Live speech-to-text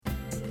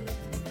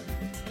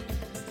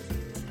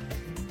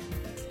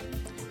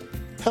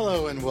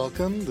Hello and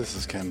welcome. This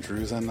is Ken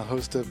Drews. I'm the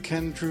host of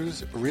Ken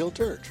Drews Real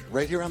Dirt,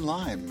 right here on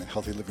Lime,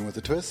 Healthy Living with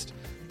a Twist,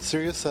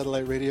 Sirius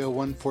Satellite Radio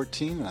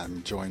 114.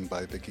 I'm joined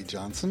by Vicki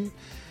Johnson,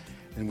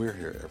 and we're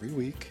here every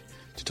week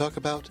to talk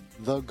about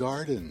the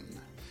garden.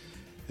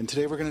 And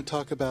today we're going to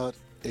talk about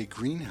a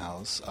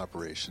greenhouse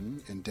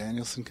operation in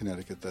Danielson,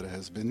 Connecticut that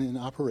has been in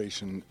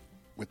operation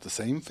with the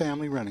same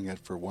family running it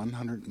for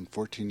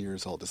 114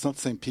 years old. It's not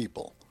the same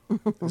people.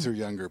 These are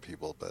younger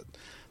people, but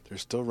they're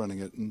still running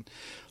it. And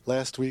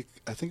last week,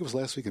 I think it was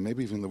last week and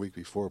maybe even the week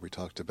before, we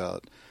talked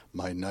about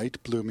my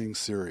night blooming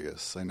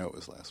cereus. I know it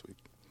was last week.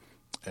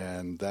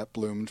 And that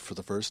bloomed for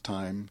the first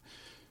time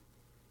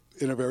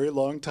in a very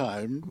long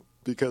time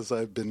because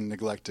I've been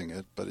neglecting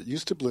it. But it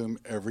used to bloom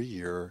every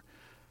year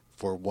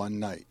for one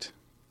night.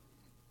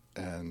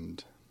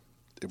 And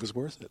it was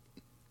worth it.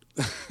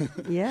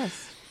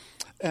 Yes.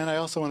 And I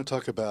also want to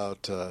talk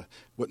about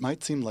what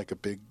might seem like a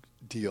big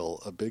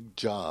deal, a big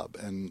job.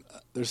 And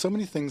there's so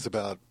many things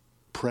about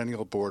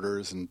perennial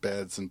borders and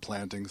beds and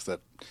plantings that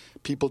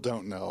people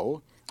don't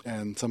know,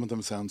 and some of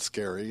them sound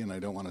scary, and I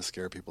don't want to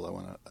scare people.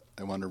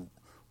 I want to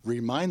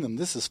remind them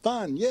this is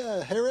fun.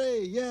 Yeah,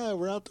 hooray! Yeah,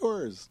 we're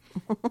outdoors.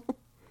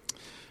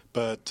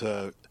 But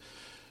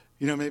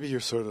maybe you're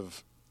sort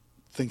of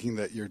thinking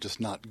that you're just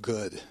not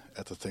good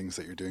at the things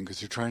that you're doing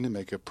because you're trying to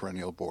make a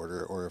perennial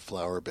border or a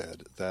flower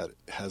bed that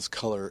has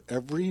color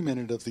every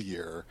minute of the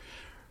year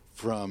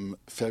from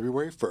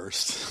February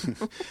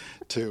 1st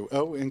to,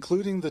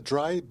 including the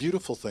dry,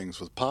 beautiful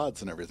things with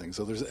pods and everything.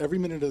 So there's every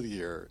minute of the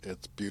year,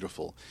 it's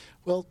beautiful.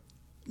 Well,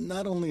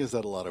 not only is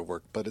that a lot of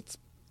work, but it's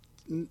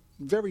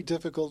very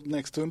difficult,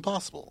 next to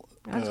impossible.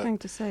 I was going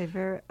to say,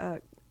 very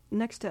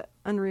next to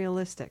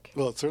unrealistic.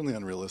 Well, it's certainly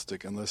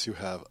unrealistic unless you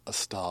have a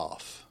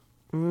staff.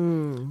 I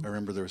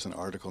remember there was an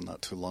article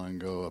not too long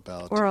ago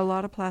about... Or a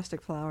lot of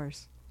plastic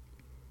flowers.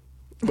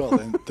 Well,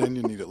 then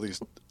you need at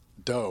least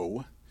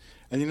dough.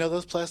 And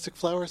those plastic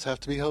flowers have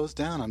to be hosed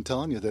down. I'm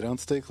telling you, they don't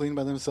stay clean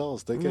by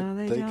themselves. They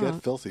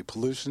get filthy.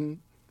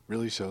 Pollution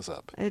really shows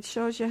up. It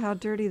shows you how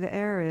dirty the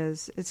air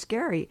is. It's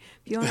scary.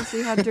 If you want to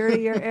see how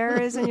dirty your air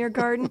is in your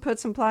garden, put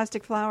some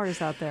plastic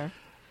flowers out there.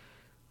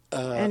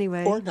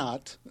 Anyway. Or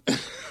not.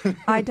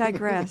 I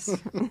digress.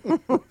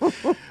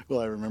 Well,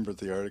 I remember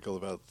the article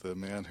about the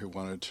man who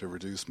wanted to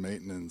reduce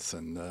maintenance,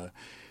 and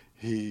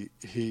he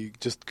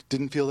just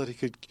didn't feel that he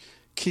could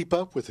keep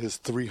up with his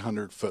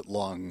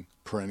 300-foot-long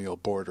perennial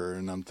border,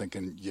 and I'm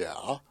thinking,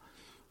 yeah,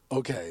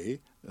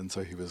 okay. And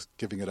so he was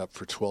giving it up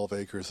for 12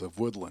 acres of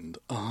woodland.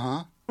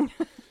 Well,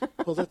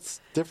 that's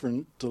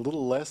different, a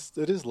little less.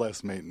 It is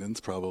less maintenance,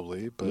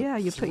 probably. But yeah,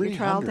 you put your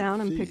trowel down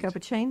and pick up a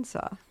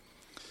chainsaw.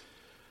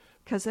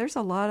 Because there's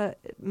a lot of,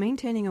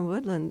 maintaining a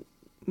woodland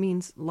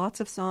means lots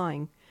of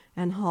sawing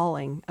and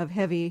hauling of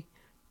heavy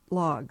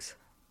logs.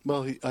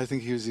 Well, I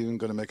think he was even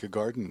going to make a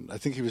garden. I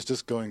think he was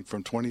just going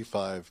from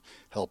 25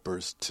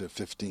 helpers to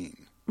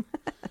 15,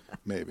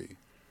 maybe.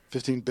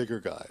 15 bigger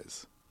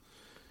guys.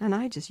 And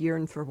I just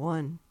yearn for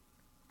one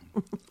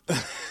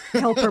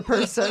helper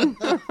person.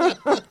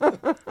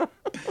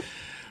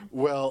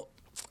 Well,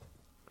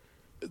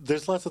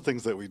 there's lots of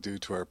things that we do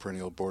to our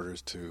perennial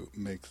borders to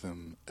make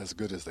them as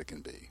good as they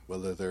can be,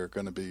 whether they're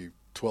going to be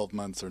 12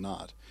 months or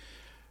not.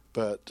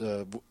 But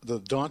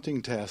the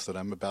daunting task that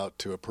I'm about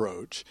to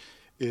approach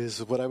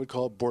is what I would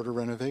call border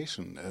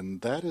renovation. And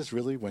that is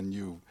really when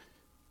you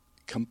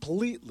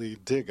completely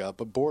dig up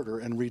a border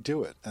and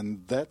redo it.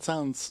 And that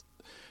sounds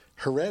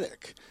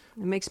heretic.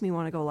 It makes me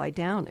want to go lie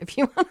down if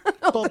you want to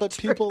know But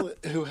people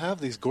who have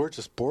these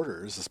gorgeous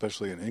borders,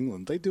 especially in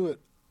England, they do it,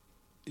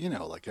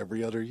 like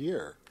every other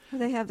year.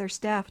 They have their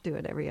staff do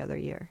it every other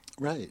year.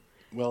 Right.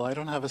 Well, I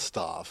don't have a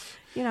staff.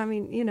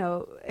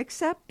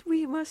 Except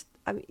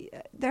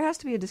there has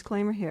to be a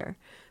disclaimer here.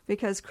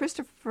 Because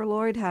Christopher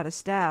Lloyd had a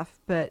staff,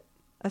 but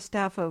a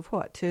staff of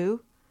what,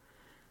 2?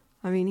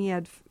 He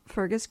had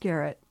Fergus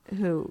Garrett,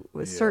 who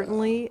was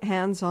certainly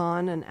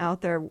hands-on and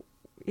out there,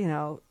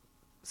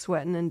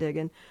 sweating and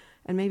digging.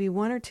 And maybe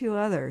 1 or 2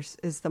 others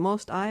is the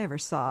most I ever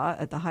saw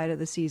at the height of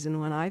the season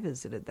when I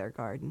visited their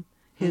garden,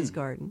 his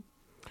garden.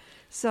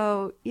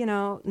 So,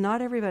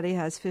 not everybody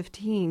has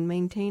 15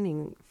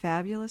 maintaining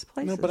fabulous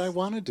places. No, but I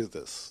want to do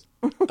this.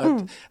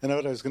 And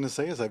what I was going to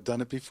say is I've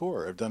done it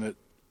before.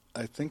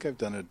 I think I've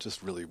done it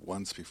just really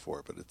once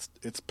before, but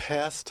it's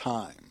past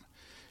time.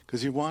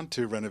 Because you want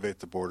to renovate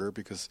the border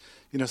because,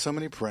 so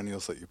many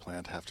perennials that you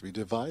plant have to be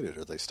divided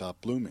or they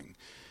stop blooming.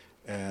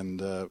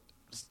 And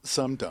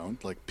some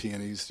don't, like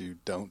peonies you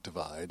don't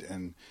divide,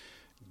 and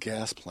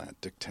gas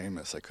plant,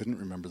 Dictamus. I couldn't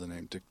remember the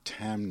name.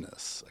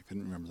 Dictamnus. I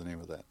couldn't remember the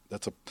name of that.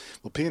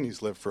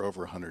 Peonies live for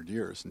over 100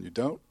 years, and you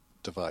don't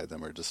divide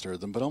them or disturb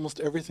them, but almost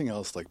everything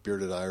else, like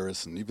bearded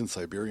iris and even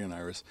Siberian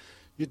iris,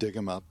 you dig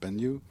them up and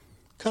you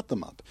cut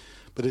them up.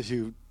 But if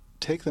you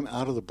take them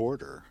out of the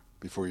border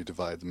before you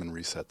divide them and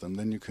reset them,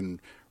 then you can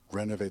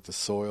renovate the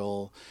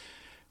soil,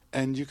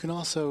 and you can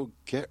also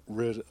get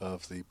rid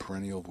of the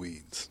perennial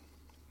weeds.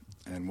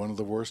 And one of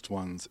the worst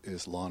ones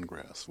is lawn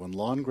grass. When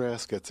lawn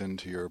grass gets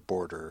into your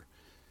border,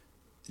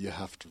 you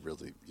have to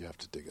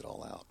dig it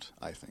all out,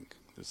 I think.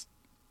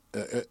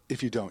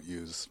 if you don't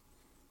use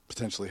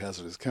potentially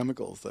hazardous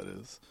chemicals, that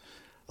is.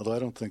 Although I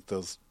don't think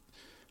those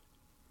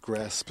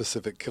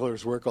grass-specific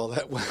killers work all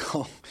that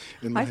well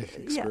in my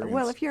experience. Yeah,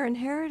 well, if you're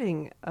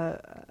inheriting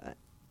a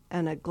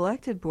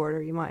neglected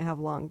border, you might have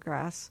long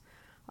grass.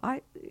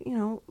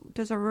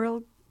 Does a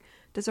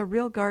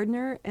real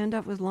gardener end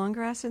up with long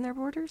grass in their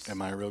borders?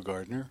 Am I a real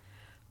gardener?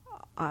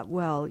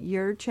 Well,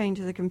 you're chained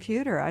to the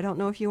computer. I don't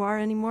know if you are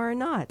anymore or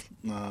not.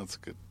 No, that's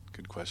a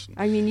good question.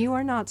 I mean, you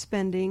are not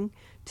spending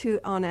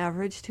on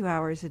average 2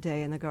 hours a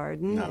day in the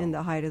garden in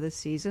the height of the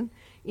season,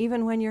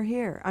 even when you're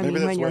here.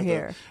 When you're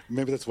here.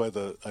 Maybe that's why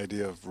the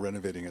idea of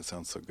renovating it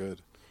sounds so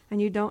good.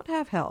 And you don't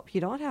have help.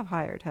 You don't have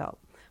hired help.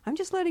 I'm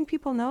just letting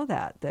people know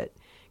that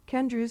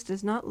Ken Drews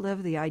does not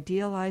live the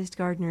idealized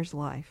gardener's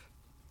life.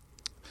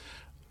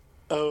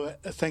 Oh,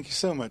 thank you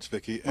so much,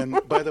 Vicki. And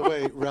by the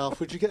way, Ralph,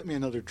 would you get me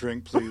another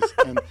drink, please?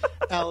 And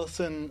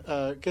Allison,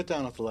 get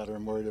down off the ladder.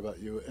 I'm worried about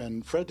you.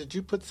 And Fred, did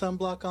you put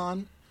sunblock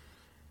on?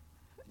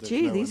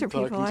 These are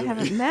people I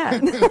haven't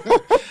met.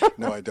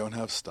 No, I don't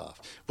have stuff.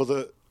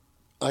 Well,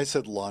 I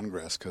said lawn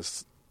grass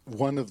because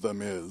one of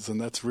them is,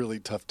 and that's really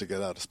tough to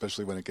get out,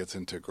 especially when it gets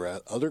into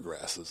other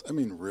grasses. I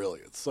mean, really,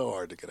 it's so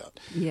hard to get out.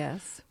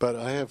 Yes. But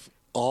I have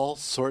all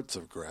sorts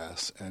of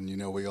grass, and,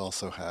 we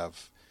also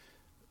have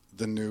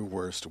the new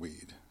worst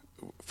weed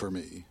for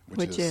me,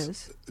 which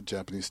is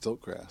Japanese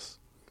stilt grass,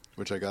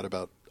 which I got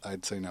about,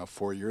 I'd say now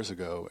 4 years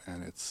ago,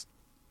 and it's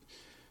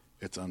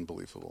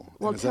unbelievable.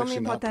 Well, tell me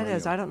what that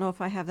is. I don't know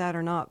if I have that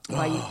or not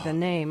by the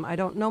name. I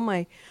don't know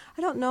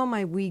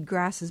my weed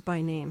grasses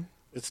by name.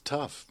 It's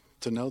tough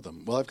to know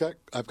them. Well,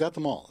 I've got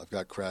them all. I've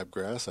got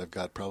crabgrass. I've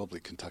got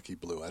probably Kentucky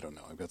blue. I don't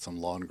know. I've got some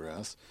lawn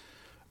grass.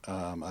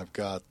 I've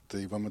got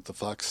the one with the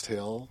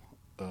foxtail.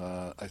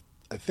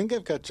 I think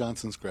I've got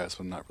Johnson's grass,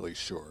 but I'm not really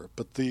sure.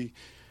 But the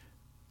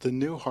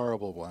new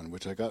horrible one,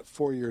 which I got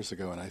 4 years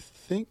ago, and I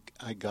think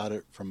I got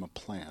it from a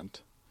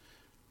plant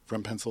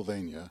from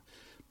Pennsylvania,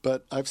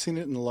 but I've seen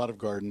it in a lot of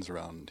gardens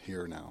around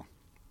here now.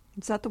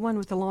 Is that the one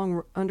with the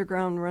long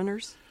underground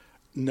runners?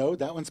 No,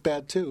 that one's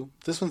bad too.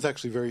 This one's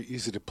actually very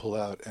easy to pull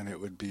out, and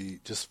it would be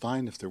just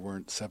fine if there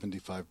weren't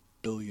 75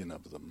 billion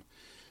of them.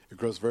 It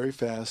grows very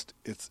fast.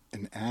 It's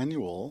an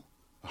annual,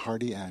 a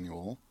hardy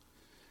annual,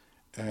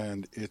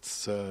 and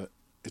it's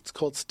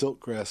called stilt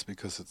grass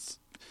because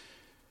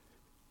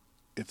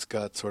it's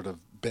got sort of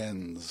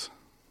bends.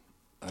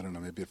 I don't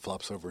know, maybe it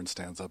flops over and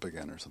stands up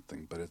again or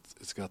something, but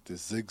it's got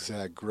this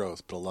zigzag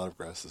growth, but a lot of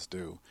grasses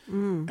do.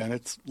 And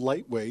it's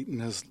lightweight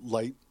and has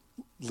light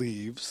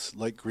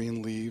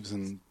green leaves.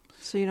 And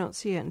so you don't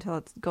see it until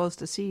it goes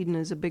to seed and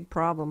is a big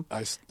problem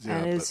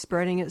and is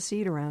spreading its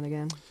seed around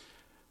again.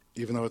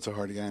 Even though it's a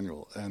hardy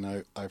annual.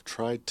 And I've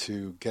tried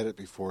to get it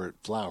before it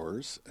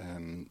flowers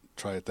and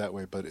try it that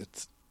way, but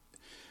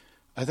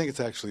I think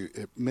it's actually,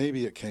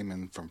 maybe it came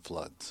in from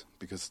floods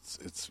because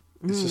it's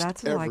just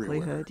that's a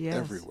likelihood, yes.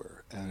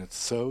 Everywhere, and it's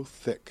so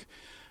thick.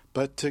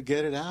 But to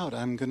get it out,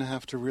 I'm going to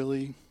have to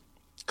really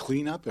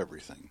clean up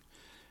everything.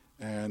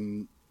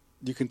 And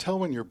you can tell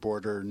when your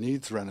border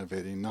needs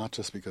renovating, not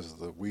just because of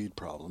the weed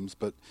problems,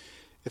 but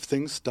if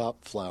things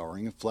stop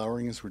flowering, if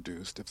flowering is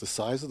reduced, if the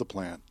size of the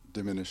plant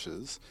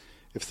diminishes,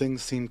 if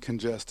things seem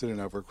congested and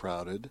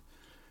overcrowded,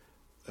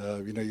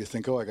 you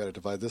think, I got to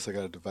divide this, I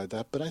got to divide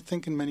that. But I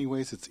think in many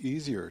ways it's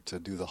easier to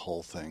do the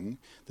whole thing.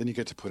 Then you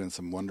get to put in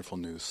some wonderful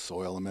new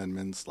soil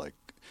amendments like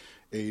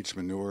aged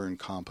manure and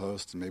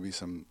compost and maybe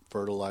some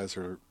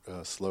fertilizer,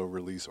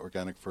 slow-release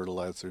organic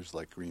fertilizers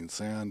like green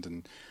sand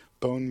and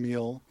bone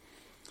meal.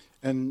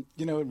 And,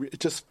 it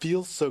just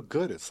feels so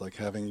good. It's like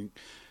having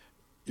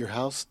your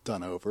house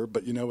done over,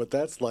 but you know what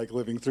that's like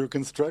living through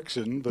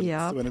construction. But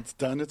when it's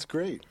done, it's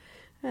great.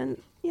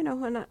 And,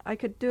 when I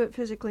could do it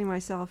physically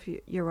myself,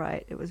 you're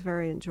right. It was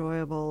very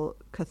enjoyable,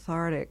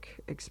 cathartic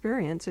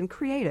experience and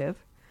creative.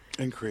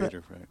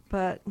 Right.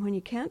 But when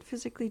you can't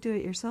physically do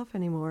it yourself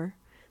anymore,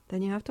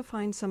 then you have to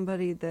find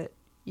somebody that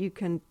you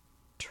can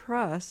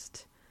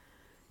trust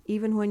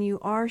even when you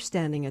are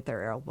standing at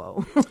their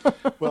elbow.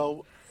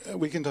 Well,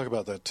 we can talk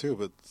about that too,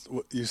 but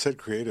you said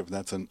creative, and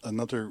that's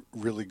another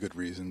really good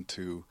reason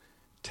to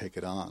take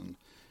it on,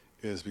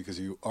 is because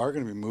you are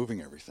going to be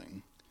moving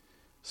everything.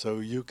 So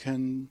you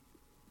can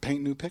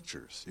paint new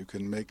pictures. You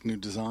can make new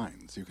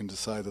designs. You can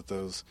decide that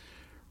those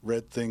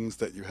red things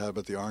that you have,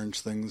 but the orange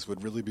things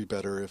would really be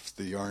better if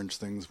the orange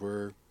things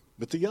were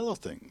with the yellow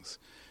things.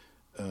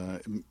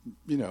 And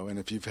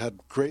if you've had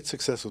great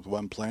success with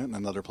one plant and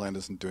another plant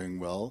isn't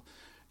doing well,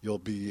 you'll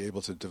be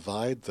able to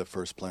divide the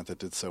first plant that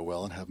did so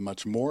well and have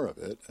much more of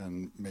it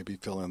and maybe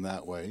fill in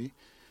that way.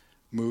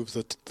 Move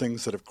the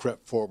things that have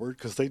crept forward,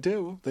 because they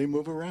do. They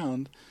move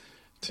around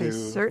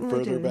to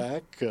further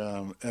back.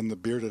 And the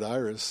bearded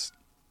iris,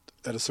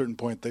 at a certain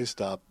point, they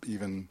stop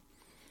even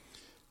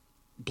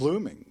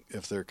blooming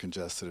if they're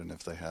congested and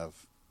if they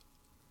have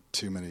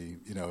too many,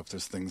 if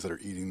there's things that are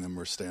eating them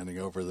or standing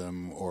over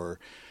them or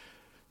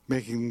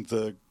making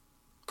the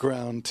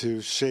ground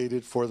too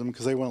shaded for them,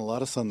 because they want a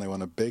lot of sun. They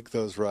want to bake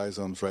those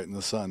rhizomes right in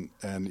the sun.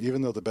 And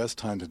even though the best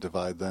time to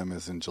divide them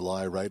is in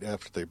July, right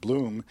after they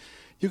bloom,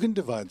 you can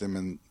divide them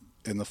in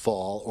in the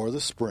fall or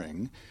the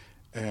spring.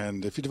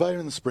 And if you divide it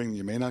in the spring,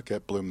 you may not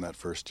get bloom that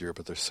first year,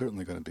 but there's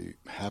certainly going to be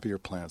happier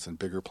plants and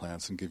bigger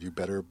plants and give you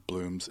better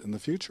blooms in the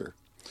future.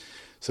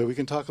 So we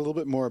can talk a little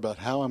bit more about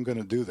how I'm going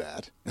to do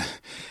that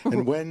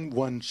and when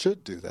one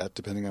should do that,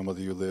 depending on whether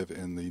you live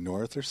in the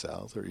north or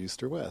south or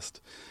east or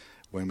west,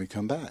 when we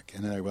come back.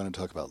 And then I want to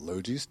talk about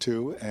logies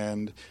too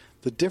and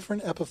the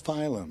different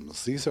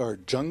epiphyllums. These are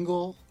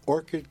jungle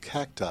orchid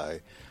cacti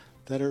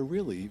that are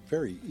really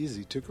very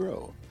easy to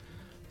grow.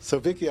 So,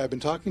 Vicki, I've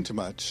been talking too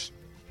much.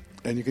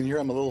 And you can hear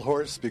I'm a little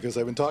hoarse because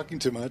I've been talking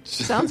too much.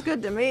 Sounds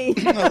good to me.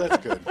 Oh,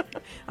 that's good.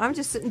 I'm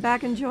just sitting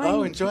back enjoying.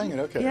 Oh, enjoying it.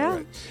 Okay. Yeah. All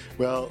right.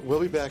 Well, we'll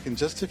be back in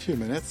just a few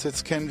minutes.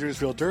 It's Ken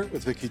Drew's Real Dirt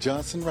with Vicki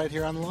Johnson right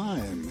here on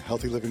Lyme.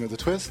 Healthy Living with a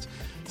Twist.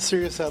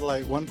 Sirius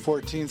Satellite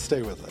 114.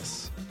 Stay with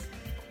us.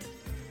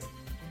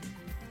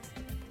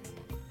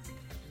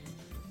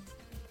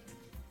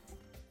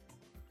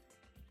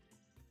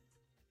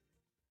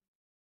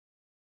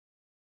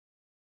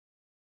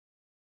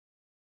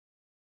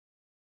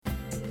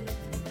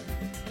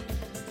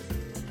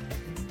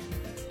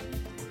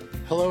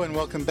 Hello and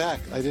welcome back.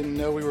 I didn't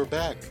know we were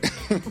back.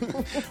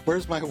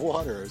 Where's my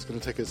water? I was going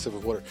to take a sip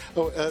of water.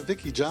 Oh,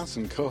 Vicki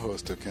Johnson,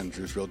 co-host of Ken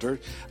Drew's Real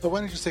Dirt. Why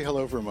don't you say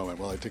hello for a moment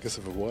while I take a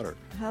sip of water?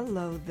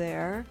 Hello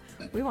there.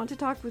 We want to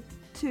talk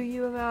to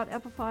you about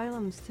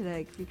epiphyllums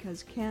today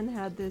because Ken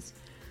had this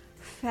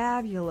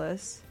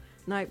fabulous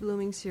night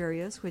blooming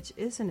cereus, which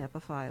is an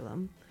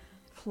epiphyllum,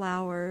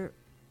 flower,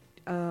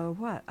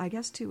 I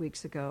guess 2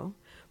 weeks ago.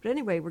 But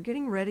anyway, we're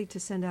getting ready to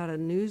send out a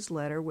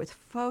newsletter with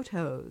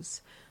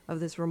photos of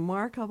this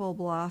remarkable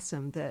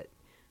blossom that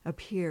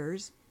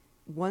appears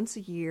once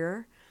a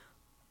year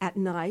at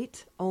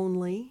night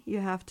only. You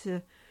have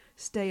to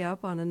stay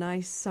up on a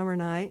nice summer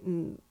night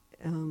and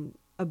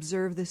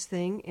observe this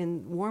thing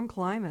in warm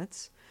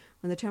climates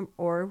when the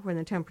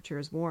temperature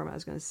is warm. I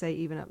was going to say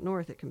even up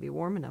north it can be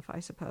warm enough, I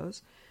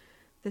suppose.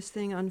 This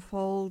thing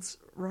unfolds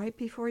right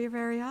before your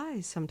very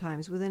eyes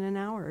sometimes within an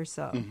hour or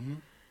so. Mm-hmm.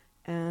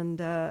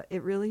 And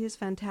it really is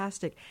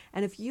fantastic.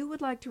 And if you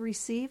would like to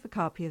receive a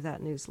copy of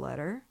that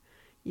newsletter,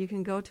 you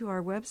can go to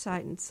our website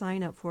and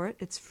sign up for it.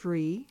 It's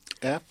free.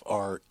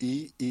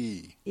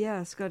 Free.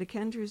 Yes, go to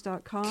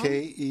kendruse.com.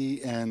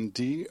 KENDRUSE.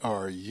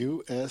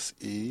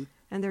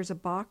 And there's a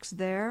box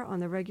there on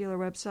the regular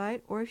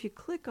website. Or if you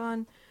click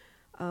on,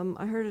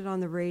 I heard it on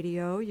the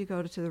radio, you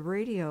go to the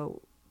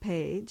radio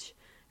page,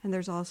 and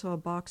there's also a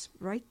box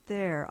right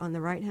there on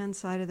the right-hand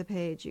side of the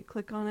page. You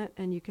click on it,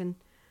 and you can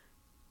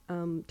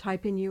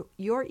type in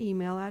your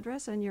email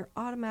address, and you're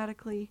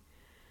automatically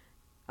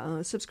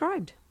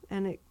subscribed.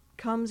 And it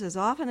comes as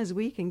often as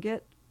we can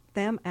get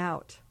them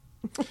out.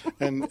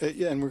 And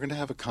we're going to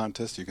have a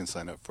contest you can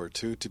sign up for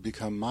too to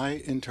become my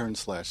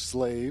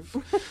intern/slave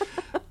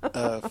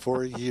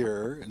for a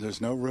year.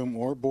 There's no room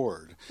or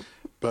board,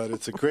 but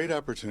it's a great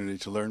opportunity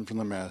to learn from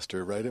the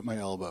master right at my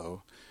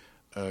elbow.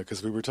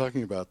 Because we were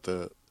talking about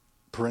the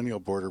perennial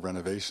border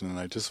renovation, and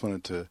I just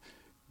wanted to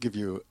give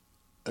you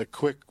a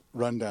quick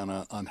rundown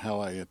on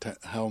how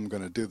I'm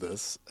going to do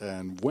this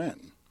and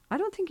when. I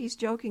don't think he's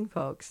joking,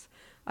 folks.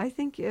 I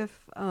think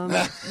if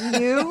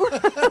you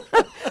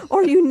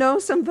or you know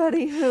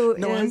somebody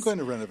I'm going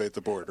to renovate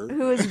the border,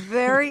 who is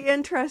very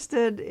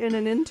interested in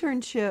an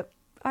internship,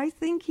 I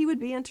think he would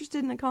be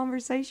interested in a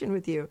conversation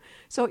with you.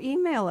 So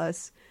email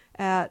us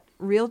at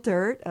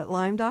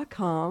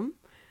realdirt@lyme.com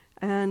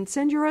and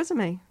send your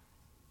resume.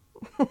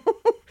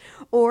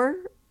 Or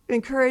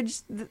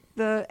encourage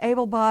the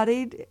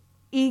able-bodied,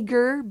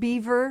 eager,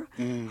 beaver,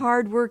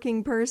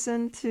 hard-working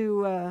person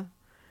to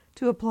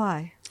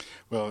apply.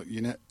 Well,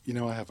 you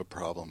know, I have a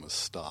problem with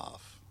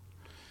staff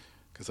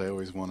because I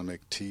always want to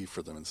make tea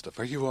for them and stuff.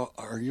 Are you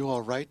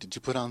all right? Did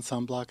you put on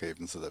sunblock? I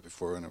even said that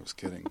before when I was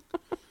kidding.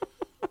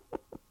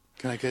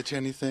 Can I get you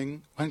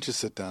anything? Why don't you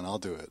sit down? I'll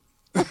do it.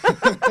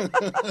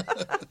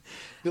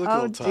 You look a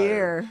little tired.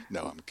 Dear.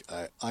 No,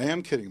 I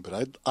am kidding,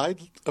 but I'd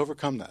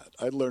overcome that.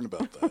 I'd learn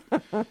about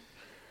that.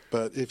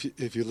 But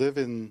if you live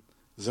in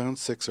Zone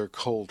 6 or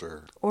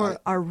colder. Or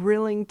are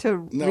willing to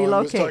relocate. No,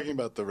 I was talking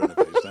about the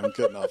renovation. I'm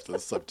getting off the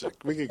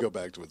subject. We could go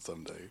back to it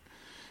someday.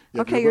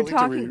 Yeah, okay, you're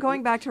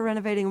going back to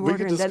renovating and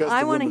watering. Then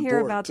I want to hear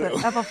about the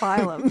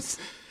epiphyllums.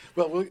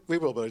 Well, we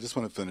will, but I just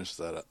want to finish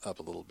that up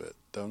a little bit,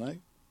 don't I?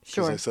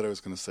 Sure. Because I said I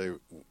was going to say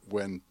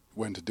when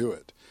to do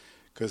it.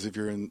 Because if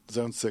you're in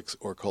Zone 6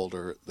 or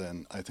colder,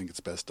 then I think it's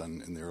best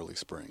done in the early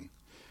spring.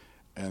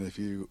 And if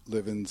you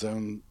live in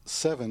Zone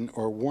 7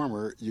 or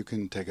warmer, you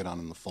can take it on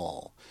in the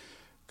fall.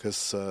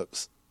 Because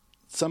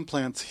some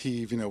plants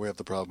heave, we have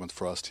the problem with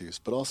frost heaves,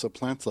 but also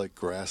plants like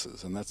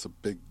grasses, and that's a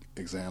big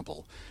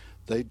example.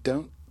 They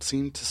don't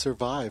seem to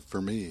survive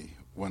for me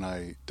when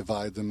I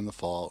divide them in the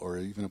fall, or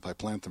even if I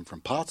plant them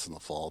from pots in the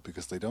fall,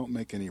 because they don't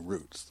make any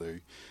roots.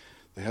 They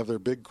have their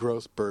big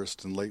growth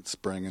burst in late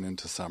spring and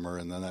into summer,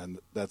 and then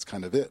that's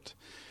kind of it.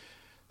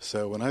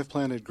 So when I've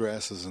planted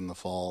grasses in the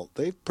fall,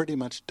 they've pretty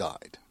much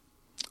died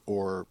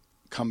or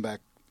come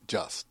back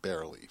just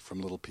barely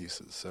from little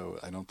pieces. So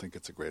I don't think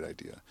it's a great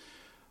idea.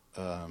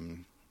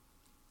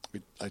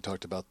 I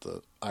talked about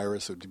the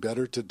iris. It would be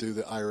better to do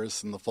the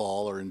iris in the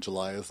fall, or in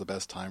July is the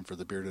best time for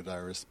the bearded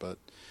iris, but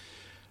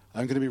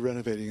I'm going to be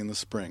renovating in the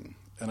spring.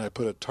 And I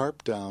put a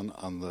tarp down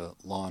on the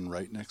lawn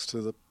right next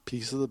to the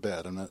piece of the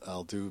bed, and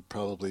I'll do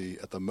probably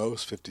at the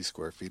most 50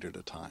 square feet at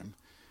a time.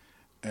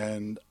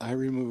 And I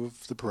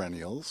remove the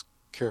perennials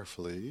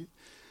carefully,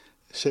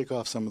 shake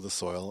off some of the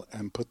soil,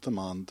 and put them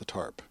on the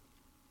tarp.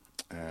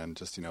 And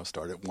just,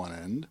 start at one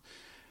end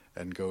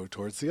and go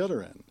towards the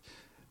other end.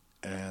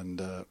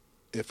 And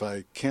if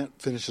I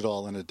can't finish it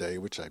all in a day,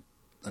 which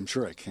I'm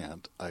sure I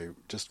can't, I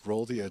just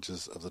roll the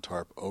edges of the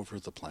tarp over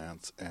the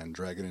plants and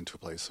drag it into a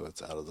place so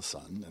it's out of the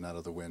sun and out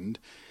of the wind.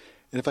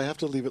 And if I have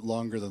to leave it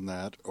longer than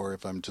that, or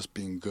if I'm just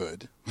being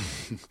good,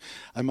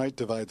 I might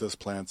divide those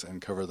plants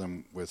and cover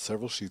them with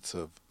several sheets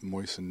of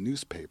moistened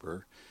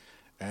newspaper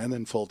and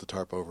then fold the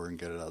tarp over and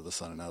get it out of the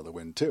sun and out of the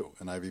wind too.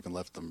 And I've even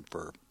left them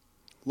for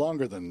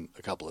longer than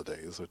a couple of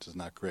days, which is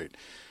not great.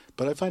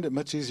 But I find it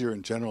much easier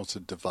in general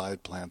to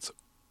divide plants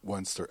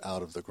once they're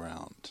out of the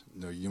ground.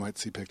 You might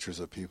see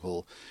pictures of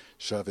people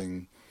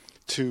shoving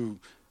 2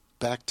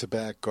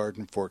 back-to-back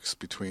garden forks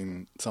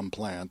between some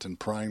plant and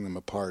prying them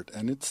apart,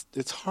 and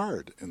it's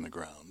hard in the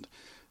ground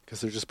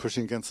because they're just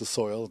pushing against the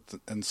soil,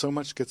 and so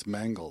much gets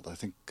mangled. I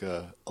think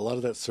a lot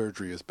of that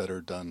surgery is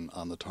better done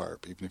on the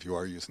tarp, even if you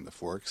are using the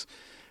forks.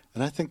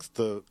 And I think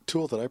the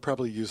tool that I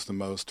probably use the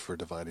most for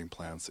dividing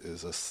plants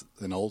is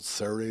an old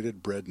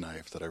serrated bread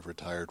knife that I've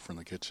retired from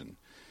the kitchen.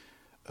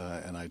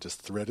 And I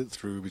just thread it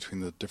through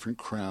between the different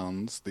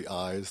crowns, the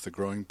eyes, the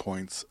growing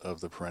points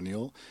of the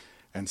perennial,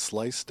 and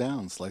slice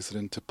it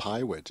into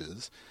pie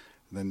wedges.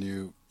 And then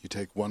you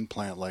take one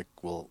plant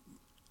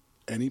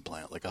any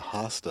plant, like a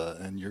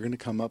hosta, and you're going to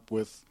come up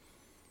with,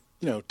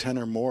 10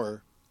 or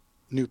more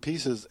new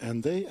pieces,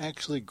 and they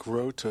actually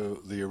grow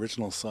to the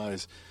original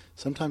size,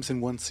 sometimes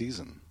in one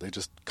season. They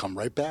just come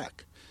right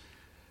back.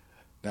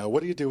 Now,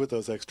 what do you do with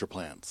those extra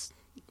plants?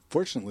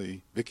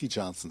 Fortunately, Vicki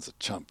Johnson's a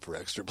chump for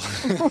extra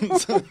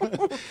plants.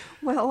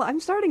 Well, I'm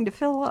starting to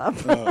fill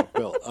up.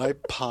 Well, I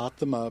pot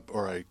them up,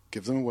 or I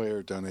give them away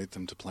or donate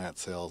them to plant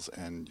sales,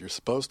 and you're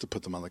supposed to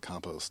put them on the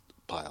compost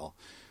pile,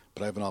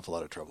 but I have an awful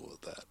lot of trouble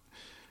with that.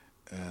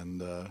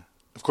 And,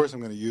 of course, I'm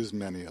going to use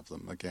many of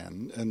them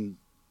again, and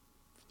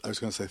I was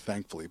going to say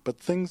thankfully, but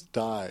things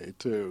die,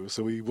 too,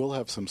 so we will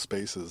have some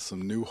spaces,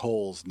 some new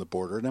holes in the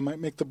border, and I might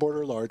make the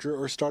border larger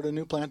or start a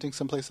new planting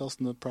someplace else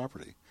in the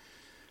property.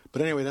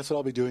 But anyway, that's what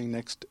I'll be doing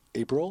next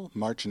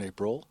March and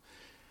April,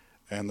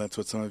 and that's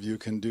what some of you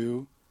can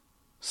do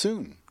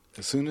soon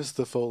as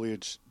the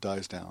foliage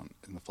dies down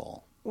in the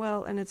fall.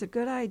 Well, and it's a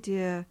good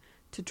idea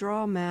to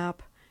draw a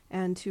map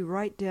and to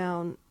write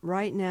down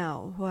right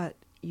now what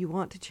you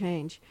want to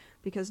change,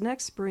 because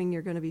next spring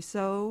you're going to be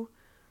so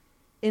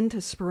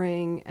into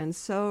spring and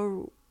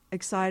so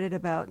excited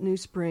about new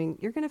spring,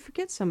 you're going to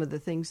forget some of the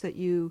things that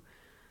you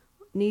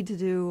need to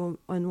do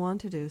and want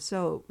to do.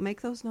 So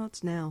make those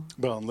notes now.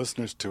 Well, and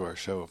listeners to our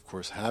show, of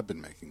course, have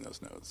been making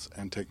those notes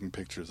and taking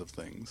pictures of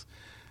things.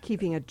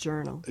 Keeping a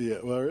journal.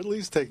 Yeah, well, or at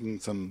least taking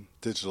some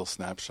digital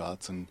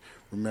snapshots and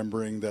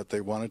remembering that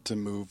they wanted to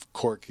move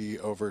Corky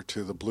over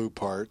to the blue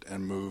part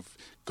and move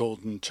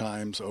Golden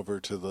Chimes over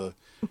to the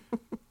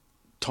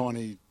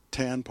tawny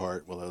tan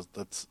part. Well,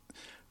 that's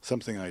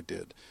something I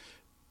did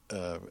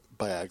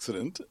by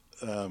accident.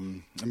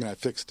 I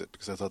fixed it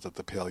because I thought that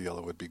the pale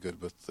yellow would be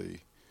good with the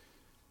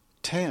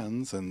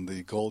tans and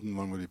the golden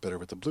one would be better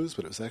with the blues,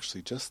 but it was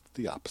actually just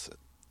the opposite.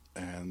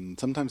 And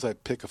sometimes I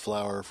pick a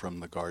flower from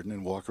the garden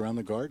and walk around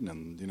the garden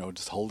and,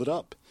 just hold it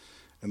up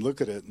and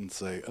look at it and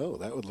say, oh,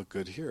 that would look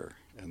good here.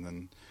 And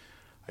then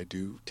I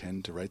do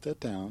tend to write that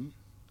down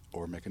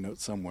or make a note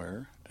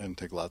somewhere and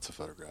take lots of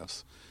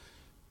photographs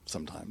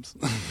sometimes.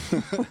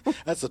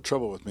 That's the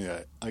trouble with me.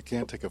 I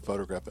can't take a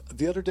photograph.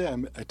 The other day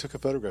I took a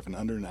photograph in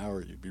under an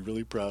hour. You'd be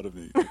really proud of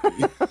me.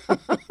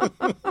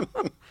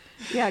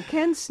 Yeah,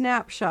 Ken's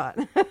snapshot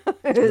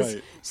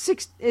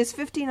is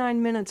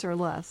 59 minutes or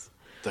less.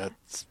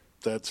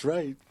 That's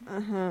right.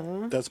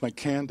 Uh-huh. That's my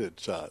candid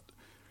shot.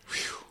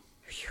 Whew.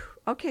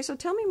 Okay, so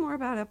tell me more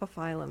about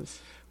epiphyllums.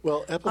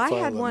 Well, epiphyllum, I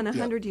had one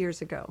 100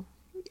 years ago.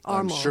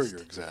 Almost. I'm sure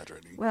you're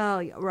exaggerating.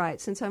 Well, right.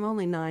 Since I'm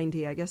only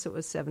 90, I guess it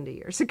was 70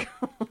 years ago.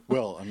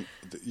 Well,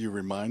 you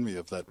remind me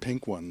of that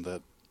pink one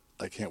that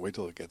I can't wait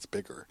till it gets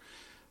bigger.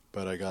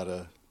 But I got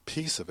a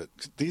piece of it.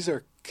 These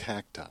are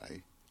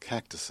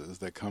cactuses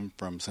that come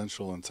from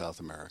Central and South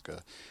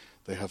America.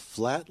 They have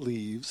flat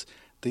leaves.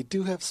 They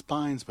do have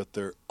spines, but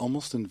they're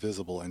almost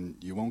invisible,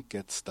 and you won't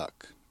get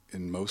stuck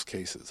in most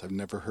cases. I've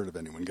never heard of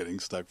anyone getting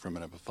stuck from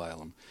an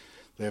epiphyllum.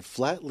 They have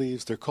flat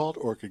leaves. They're called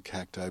orchid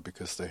cacti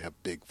because they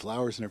have big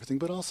flowers and everything,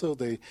 but also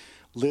they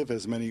live,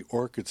 as many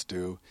orchids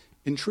do,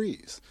 in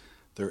trees.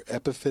 They're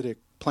epiphytic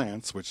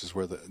plants, which is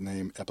where the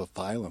name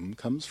epiphyllum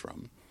comes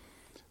from,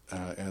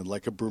 and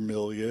like a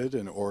bromeliad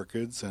and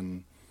orchids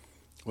and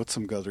what's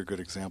some other good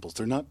examples?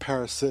 They're not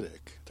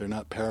parasitic. They're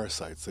not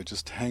parasites. They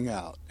just hang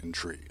out in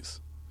trees,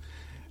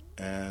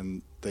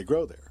 and they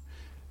grow there.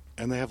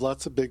 And they have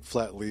lots of big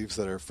flat leaves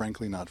that are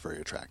frankly not very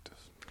attractive.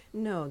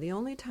 No, the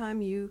only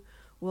time you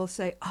will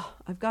say, "Oh,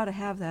 I've got to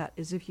have that,"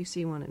 as if you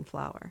see one in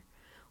flower,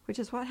 which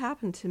is what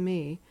happened to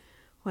me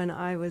when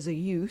I was a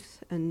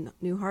youth and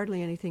knew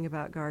hardly anything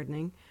about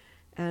gardening.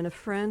 And a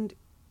friend,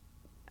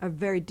 a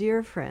very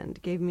dear friend,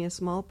 gave me a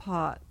small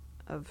pot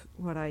of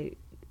what I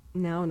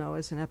now know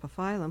as an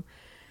epiphyllum.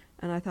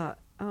 And I thought,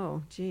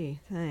 oh, gee,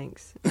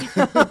 thanks.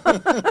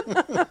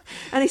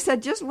 And he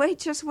said, just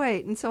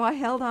wait. And so I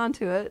held on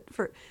to it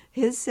for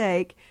his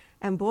sake.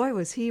 And boy,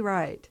 was he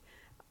right.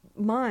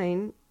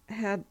 Mine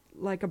had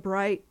like a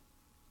bright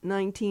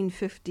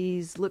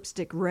 1950s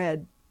lipstick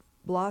red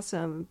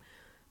blossom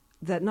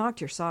that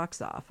knocked your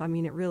socks off. I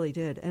mean, it really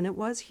did. And it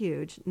was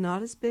huge.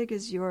 Not as big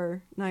as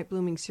your night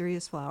blooming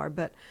cereus flower,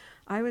 but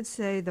I would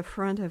say the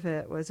front of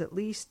it was at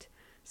least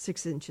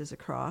 6 inches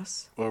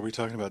across. Well, are we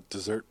talking about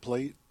dessert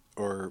plate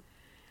or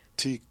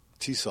tea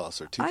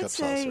saucer, teacup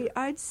saucer?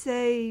 I'd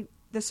say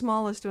the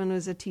smallest one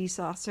was a tea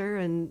saucer,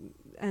 and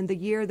the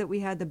year that we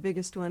had the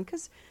biggest one,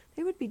 because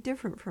they would be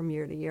different from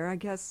year to year, I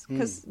guess,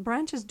 because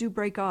branches do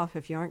break off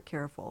if you aren't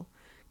careful,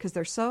 because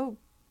they're so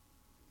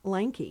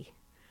lanky,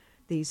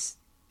 these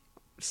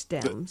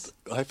stems.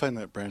 I find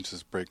that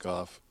branches break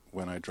off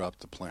when I drop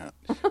the plant,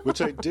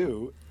 which I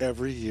do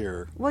every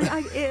year. Well,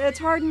 it's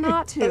hard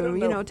not to, don't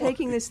know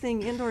taking this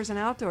thing indoors and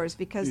outdoors,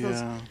 because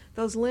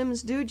those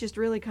limbs do just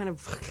really kind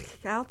of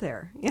out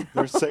there.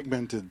 They're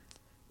segmented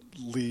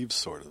leaves,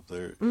 sort of.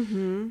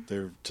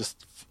 They're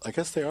just, I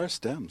guess they are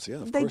stems. Yeah,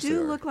 of course they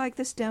do are. look like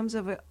the stems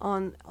of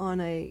on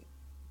a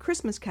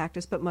Christmas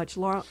cactus, but much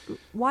wider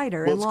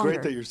Well, and longer. it's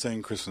great that you're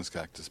saying Christmas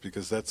cactus,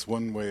 because that's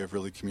one way of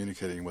really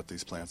communicating what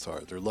these plants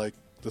are. They're like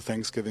the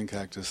Thanksgiving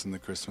cactus and the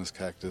Christmas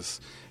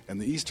cactus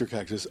and the Easter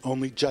cactus,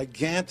 only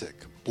gigantic,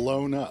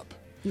 blown up.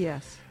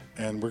 Yes.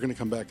 And we're going to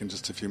come back in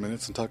just a few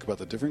minutes and talk about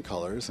the different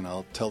colors, and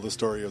I'll tell the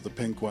story of the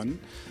pink one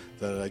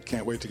that I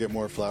can't wait to get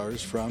more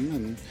flowers from,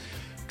 and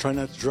try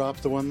not to drop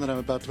the one that I'm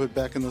about to put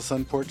back in the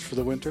sun porch for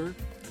the winter.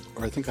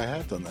 Or I think I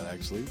have done that,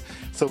 actually.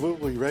 So we'll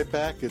be right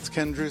back. It's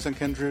Ken Drews and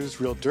Ken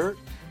Drews Real Dirt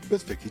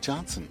with Vicki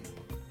Johnson.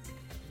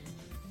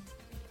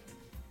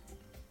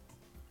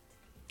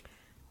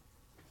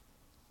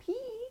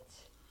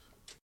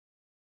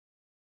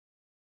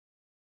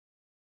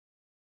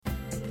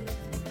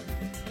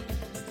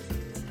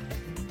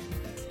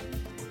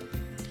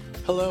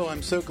 Hello,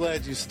 I'm so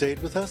glad you stayed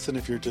with us, and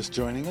if you're just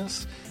joining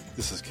us,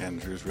 this is Ken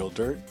Drews Real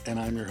Dirt, and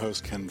I'm your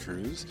host, Ken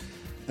Drews,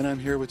 and I'm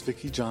here with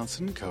Vicki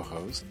Johnson,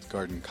 co-host,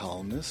 garden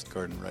columnist,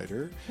 garden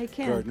writer, Hey,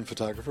 Ken. garden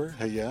photographer.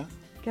 Hey, yeah?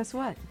 Guess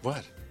what?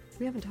 What?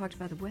 We haven't talked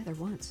about the weather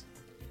once.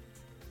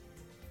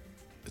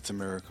 It's a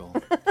miracle.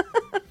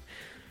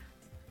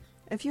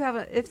 If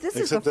this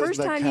is Except the first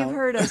doesn't that time you've count?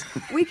 heard us,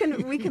 we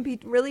can be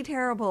really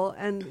terrible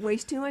and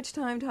waste too much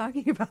time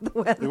talking about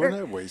the weather. We're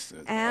not wasting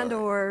it. And All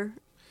right. or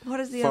what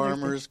is the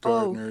Farmers,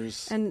 other thing?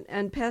 gardeners.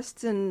 and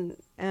pests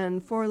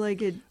and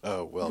four-legged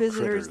visitors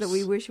critters. that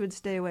we wish would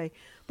stay away,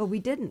 but we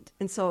didn't.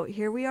 And so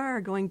here we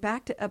are going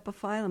back to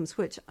epiphyllums,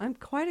 which I'm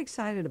quite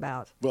excited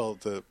about. Well,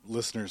 the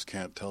listeners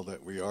can't tell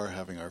that we are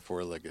having our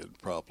four-legged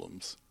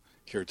problems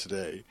here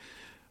today,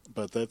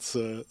 but it's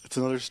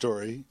another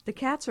story. The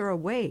cats are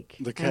awake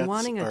The cats and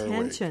wanting are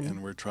attention. awake,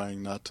 and we're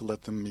trying not to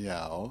let them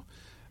meow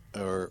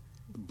or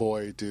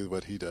boy do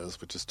what he does,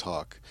 which is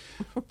talk.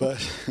 But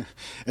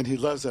and he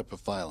loves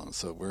epiphyllums,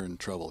 so we're in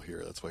trouble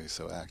here. That's why he's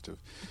so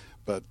active.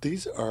 But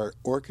these are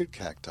orchid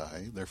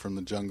cacti. They're from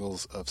the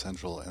jungles of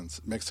Central and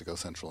Mexico,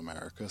 Central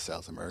America,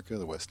 South America,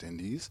 the West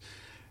Indies.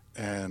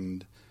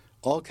 And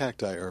all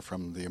cacti are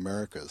from the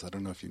Americas. I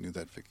don't know if you knew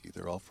that, Vicki.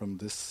 They're all from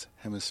this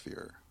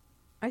hemisphere.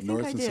 I think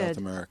North I and did, South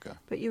America.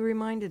 but you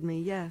reminded me,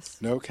 yes.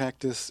 No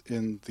cactus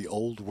in the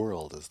old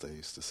world, as they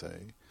used to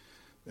say,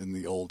 in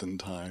the olden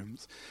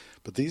times.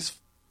 But these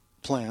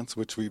plants,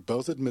 which we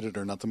both admitted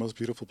are not the most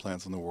beautiful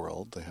plants in the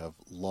world, they have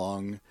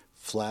long,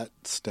 flat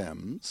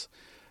stems,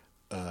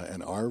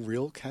 and are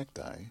real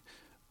cacti,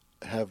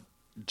 have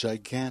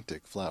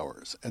gigantic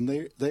flowers. And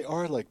they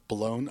are like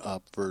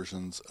blown-up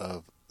versions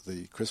of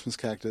the Christmas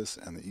cactus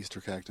and the Easter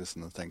cactus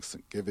and the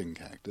Thanksgiving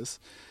cactus.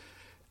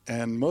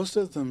 And most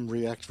of them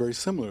react very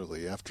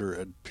similarly after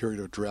a period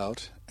of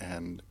drought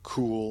and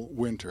cool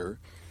winter,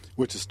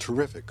 which is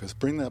terrific, because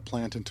bring that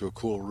plant into a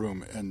cool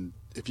room, and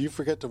if you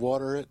forget to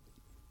water it,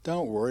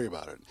 don't worry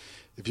about it.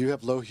 If you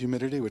have low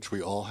humidity, which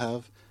we all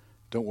have,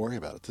 don't worry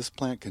about it. This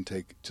plant can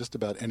take just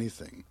about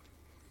anything.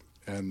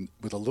 And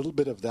with a little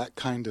bit of that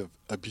kind of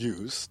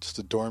abuse, just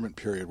a dormant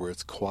period where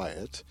it's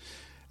quiet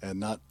and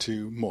not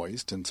too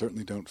moist, and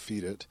certainly don't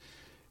feed it,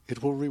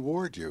 it will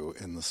reward you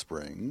in the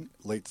spring,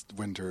 late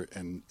winter,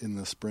 and in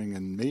the spring,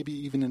 and maybe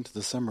even into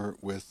the summer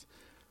with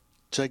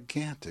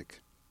gigantic,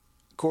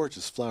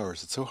 gorgeous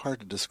flowers. It's so hard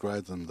to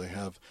describe them. They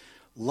have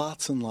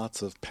lots and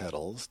lots of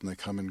petals, and they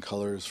come in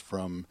colors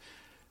from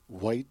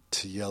white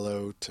to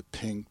yellow to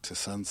pink to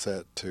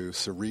sunset to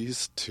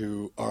cerise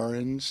to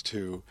orange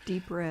to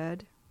Deep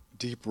red.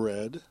 deep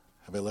red.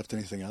 Have I left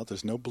anything out?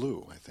 There's no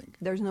blue, I think.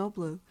 There's no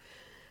blue.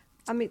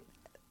 I mean,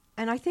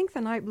 and I think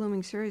the night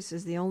blooming cereus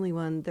is the only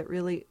one that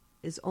really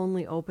is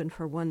only open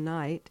for one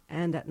night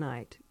and at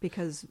night,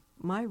 because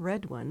my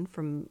red one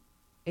from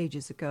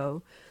ages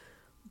ago,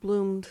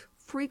 bloomed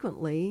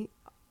frequently,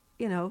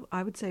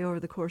 I would say over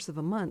the course of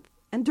a month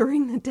and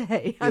during the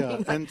day.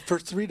 And for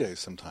 3 days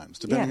sometimes,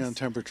 depending yes, on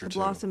temperature, the too.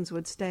 blossoms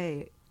would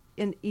stay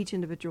in each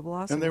individual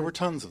blossom. And there were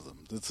tons of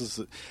them.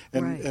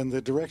 Right. And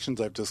the directions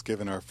I've just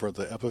given are for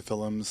the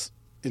epiphyllums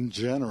in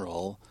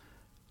general,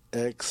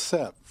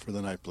 except for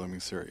the night blooming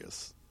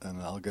cereus.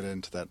 And I'll get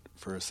into that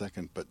in a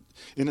second. But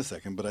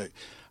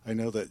I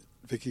know that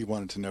Vicki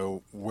wanted to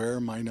know where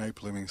my night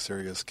blooming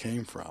cereus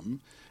came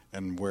from,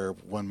 and where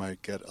one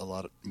might get a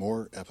lot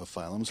more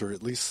epiphyllums, or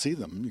at least see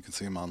them. You can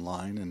see them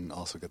online and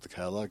also get the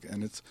catalog.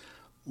 And it's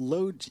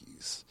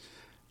Logis.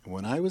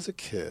 When I was a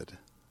kid,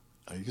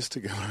 when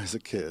I was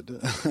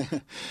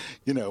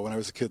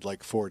a kid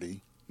like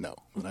 40. No,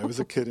 when I was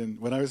a kid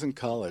when I was in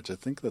college, I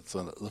think that's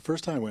the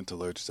first time I went to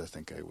Logis. I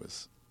think I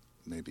was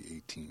maybe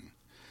 18,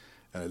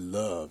 and I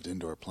loved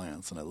indoor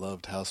plants and I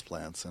loved house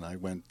plants. And I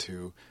went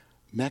to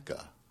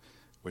Mecca,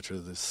 which are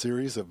this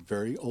series of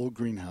very old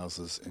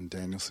greenhouses in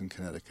Danielson,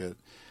 Connecticut,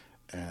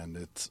 and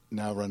it's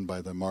now run by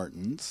the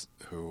Martins,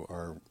 who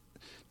are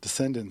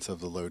descendants of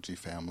the Logie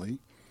family.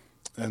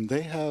 And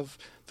they have,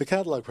 the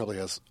catalog probably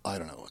has, I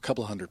don't know, a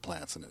couple hundred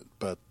plants in it,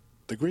 but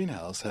the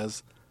greenhouse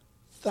has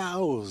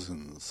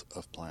thousands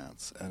of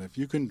plants. And if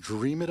you can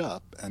dream it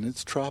up, and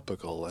it's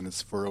tropical, and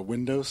it's for a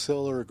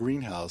windowsill or a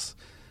greenhouse,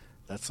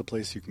 that's the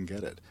place you can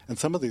get it. And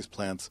some of these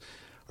plants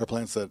are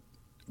plants that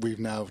we've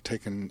now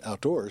taken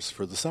outdoors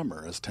for the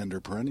summer as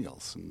tender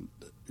perennials. And,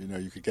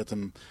 you could get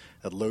them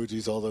at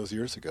Logie's all those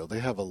years ago. They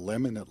have a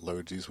lemon at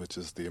Logie's, which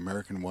is the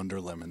American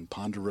Wonder Lemon,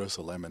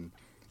 Ponderosa lemon.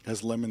 It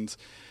has lemons,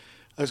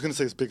 I was going to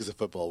say as big as a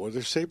football. Well,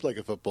 they're shaped like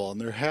a football,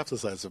 and they're half the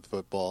size of a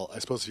football. I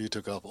suppose if you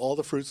took off all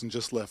the fruits and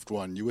just left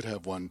one, you would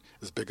have one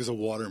as big as a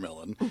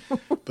watermelon.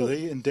 But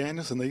in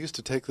Danielson, they used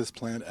to take this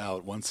plant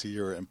out once a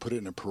year and put it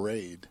in a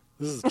parade.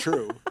 This is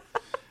true.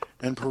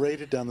 And parade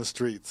it down the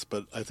streets,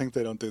 but I think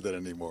they don't do that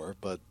anymore.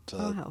 But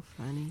how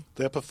funny.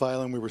 The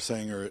epiphyllum we were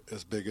saying are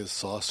as big as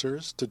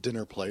saucers to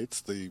dinner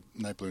plates. The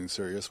night blooming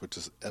cereus, which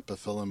is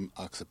Epiphyllum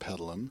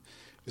oxypetalum,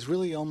 is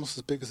really almost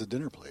as big as a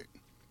dinner plate.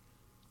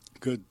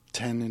 Good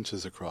 10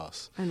 inches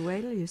across. And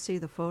wait till you see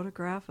the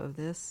photograph of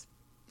this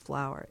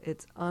flower.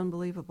 It's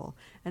unbelievable.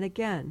 And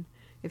again,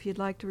 if you'd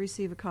like to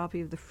receive a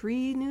copy of the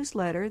free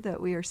newsletter that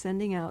we are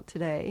sending out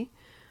today,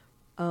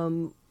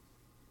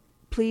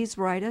 please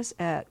write us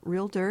at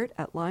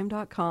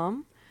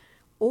realdirt@lime.com,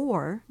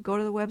 or go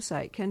to the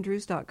website,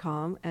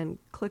 kendrews.com, and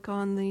click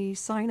on the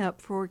sign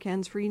up for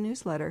Ken's free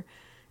newsletter,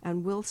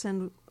 and we'll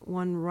send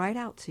one right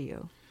out to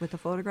you with a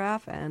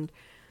photograph and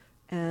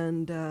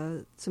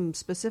some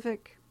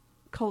specific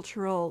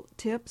cultural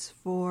tips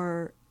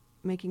for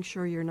making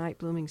sure your night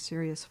blooming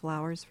cereus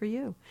flowers for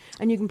you.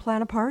 And you can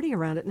plan a party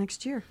around it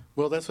next year.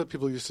 Well, that's what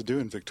people used to do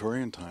in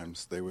Victorian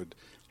times. They would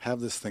have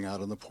this thing out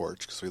on the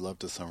porch, because we love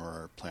to summer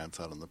our plants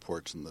out on the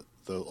porch, and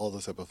all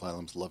those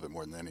epiphyllums love it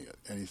more than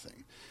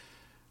anything.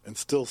 And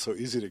still so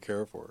easy to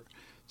care for.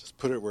 Just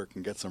put it where it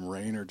can get some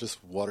rain, or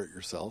just water it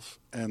yourself.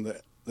 And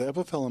the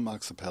Epiphyllum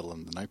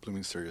oxypetalum, the night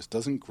blooming cereus,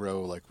 doesn't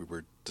grow like we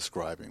were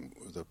describing.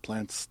 The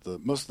plants,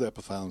 most of the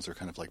epiphyllums are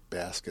kind of like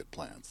basket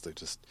plants. They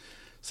just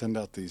send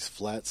out these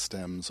flat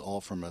stems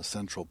all from a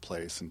central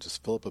place and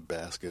just fill up a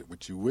basket,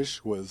 which you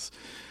wish was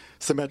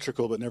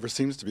symmetrical but never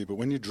seems to be. But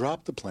when you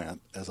drop the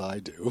plant, as I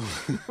do,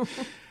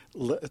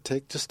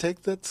 just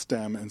take that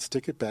stem and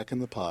stick it back in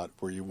the pot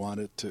where you want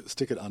it to.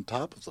 Stick it on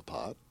top of the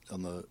pot,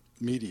 on the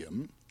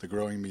medium, the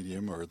growing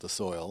medium or the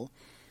soil,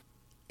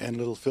 and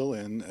it'll fill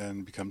in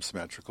and become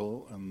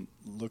symmetrical and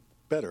look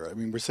better. I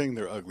mean, we're saying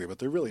they're ugly, but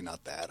they're really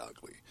not that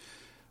ugly.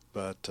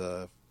 But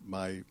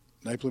my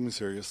night blooming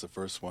cereus, the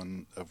first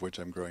one of which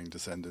I'm growing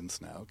descendants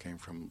now, came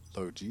from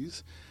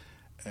Logie's,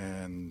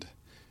 and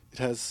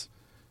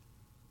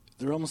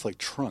they're almost like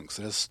trunks.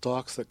 It has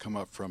stalks that come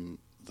up from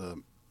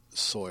the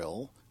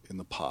soil in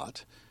the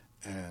pot,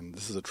 and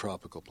this is a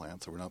tropical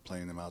plant, so we're not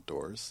planting them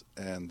outdoors.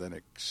 And then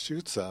it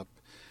shoots up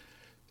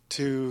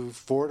to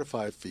 4 to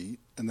 5 feet,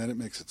 and then it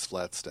makes its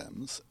flat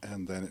stems,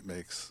 and then it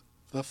makes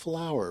the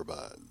flower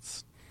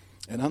buds.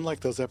 And unlike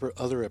those other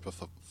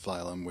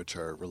epiphyllum, which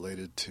are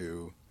related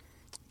to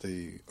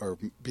or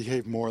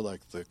behave more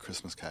like the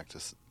Christmas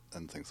cactus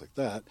and things like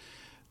that,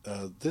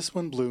 this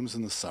one blooms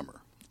in the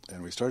summer.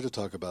 And we started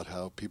to talk about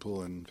how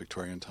people in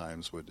Victorian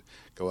times would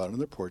go out on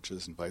their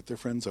porches, invite their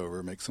friends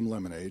over, make some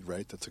lemonade,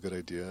 right? That's a good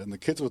idea. And the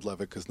kids would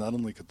love it because not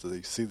only could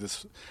they see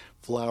this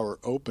flower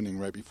opening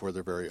right before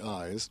their very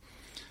eyes,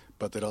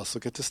 but they'd also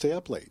get to stay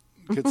up late.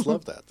 Kids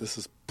love that. This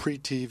is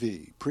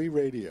pre-TV,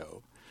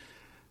 pre-radio.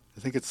 I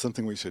think it's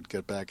something we should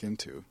get back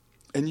into.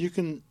 And you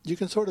can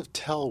sort of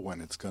tell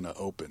when it's going to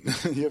open.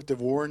 You have to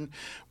warn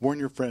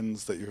your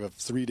friends that you have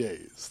 3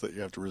 days that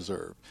you have to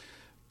reserve.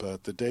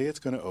 But the day it's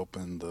going to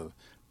open, the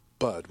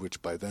bud,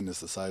 which by then is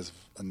the size of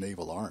a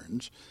navel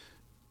orange,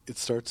 it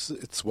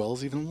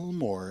swells even a little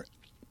more,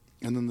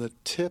 and then the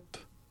tip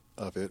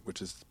of it,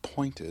 which is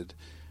pointed,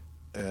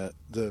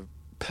 the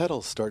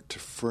petals start to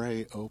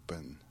fray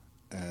open,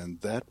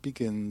 and that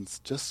begins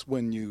just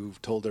when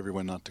you've told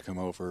everyone not to come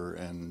over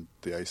and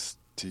the iced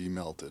tea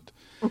melted.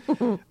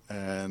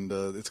 And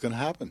it's going to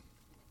happen.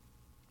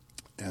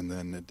 And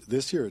then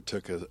this year it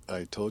took,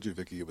 I told you,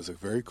 Vicki, it was a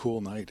very cool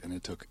night, and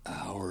it took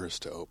hours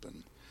to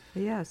open.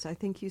 Yes, I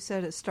think you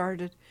said it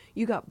started,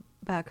 you got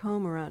back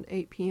home around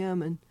 8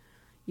 p.m. and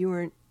you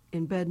weren't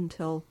in bed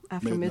until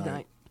after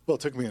midnight. Well,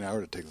 it took me an hour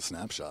to take the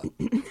snapshot,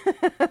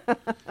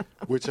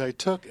 which I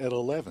took at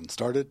 11,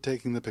 started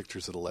taking the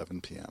pictures at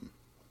 11 p.m.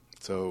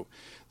 So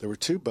there were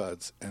 2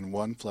 buds and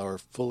 1 flower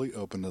fully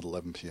opened at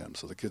 11 p.m.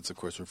 So the kids, of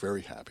course, were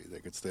very happy. They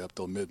could stay up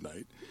till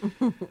midnight.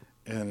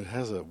 And it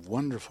has a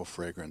wonderful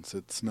fragrance.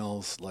 It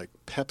smells like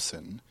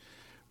pepsin,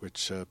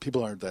 which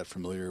people aren't that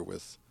familiar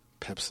with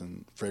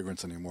pepsin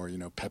fragrance anymore. You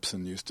know,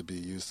 pepsin used to be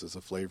used as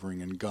a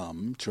flavoring in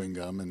gum, chewing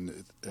gum,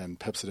 and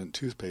Pepsodent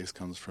toothpaste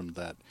comes from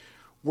that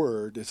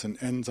word. It's an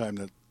enzyme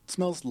that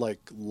smells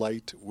like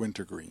light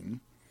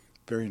wintergreen.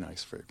 Very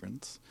nice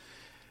fragrance.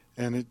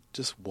 And it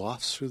just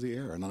wafts through the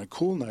air. And on a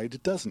cool night,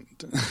 it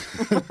doesn't.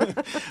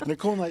 On a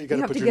cool night, you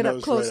got to put your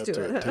nose right up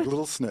to it. Take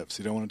little sniffs.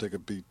 You don't want to take a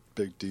big,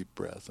 deep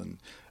breath and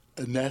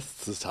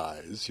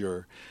anesthetize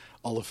your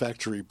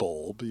olfactory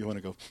bulb. You want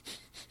to go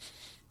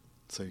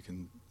so you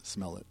can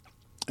smell it.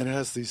 And it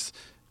has these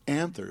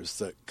anthers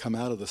that come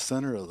out of the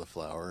center of the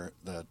flower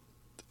that,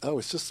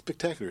 it's just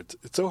spectacular.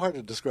 It's so hard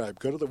to describe.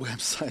 Go to the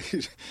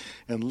website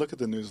and look at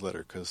the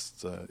newsletter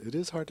because it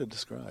is hard to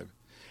describe.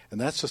 And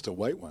that's just a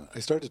white one. I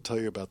started to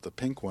tell you about the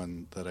pink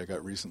one that I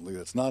got recently.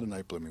 That's not a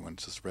night blooming one.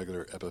 It's just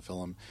regular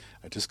epiphyllum.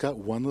 I just got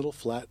one little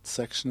flat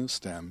section of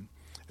stem.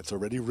 It's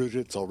already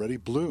rooted. It's already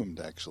bloomed,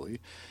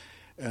 actually.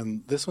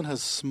 And this one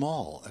has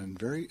small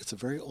and it's a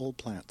very old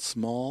plant,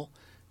 small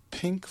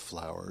pink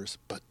flowers,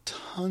 but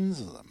tons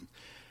of them.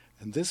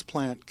 And this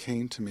plant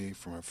came to me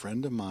from a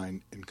friend of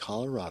mine in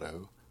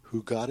Colorado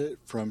who got it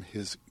from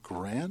his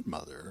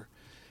grandmother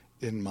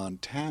in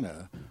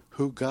Montana,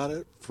 who got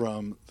it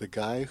from the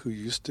guy who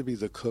used to be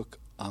the cook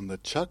on the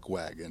chuck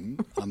wagon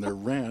on their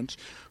ranch,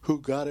 who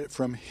got it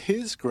from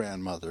his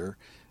grandmother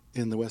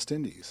in the West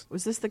Indies.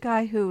 Was this the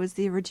guy who was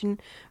the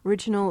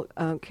original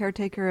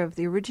caretaker of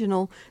the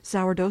original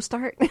sourdough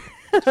start?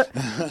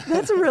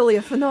 That's really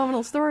a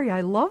phenomenal story.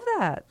 I love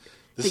that.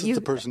 This is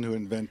the person who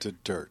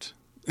invented dirt.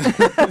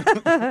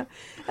 That's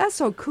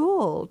so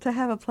cool to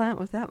have a plant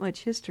with that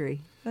much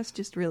history. That's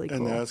just really cool.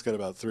 And now it's got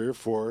about 3 or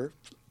 4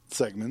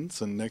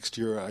 segments, and next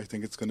year I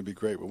think it's going to be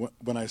great. But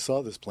when I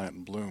saw this plant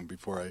in bloom,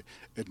 before I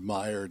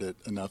admired it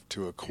enough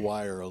to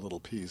acquire a little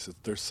piece,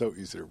 they're so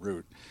easy to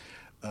root.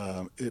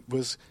 It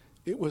was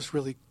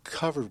really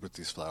covered with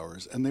these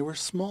flowers, and they were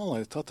small.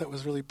 I thought that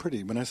was really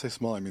pretty. When I say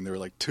small, I mean they were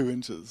like 2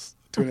 inches,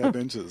 2.5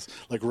 inches,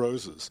 like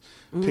roses,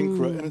 pink,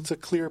 and it's a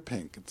clear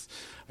pink.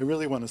 I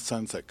really want a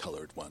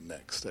sunset-colored one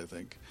next, I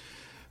think.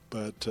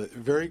 But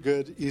very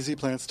good, easy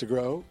plants to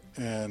grow,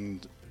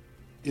 and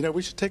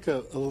we should take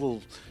a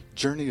little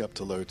journey up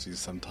to Lothi's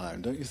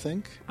sometime, don't you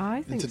think?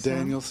 I think so. Into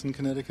Danielson,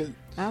 Connecticut?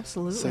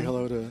 Absolutely. Say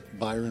hello to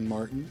Byron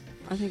Martin.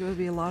 I think it would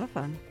be a lot of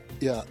fun.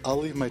 Yeah, I'll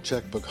leave my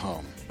checkbook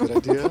home. Good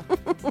idea?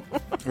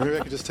 Or maybe I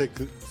could just take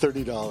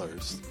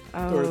 $30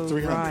 or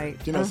 $300. Right.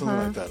 Something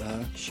like that,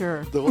 huh?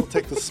 Sure. Then we'll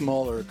take the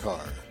smaller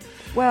car.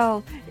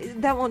 Well,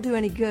 that won't do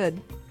any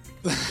good.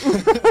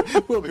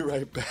 We'll be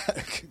right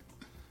back.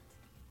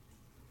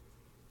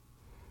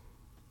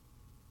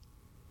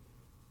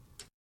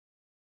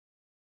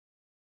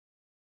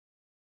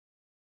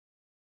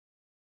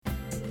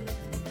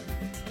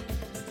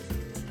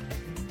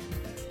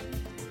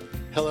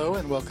 Hello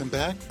and welcome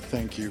back.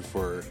 Thank you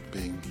for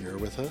being here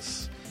with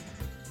us.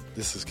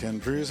 This is Ken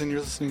Drews, and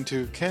you're listening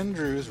to Ken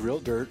Drews Real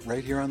Dirt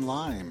right here on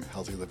Lime,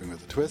 Healthy Living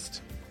with a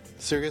Twist,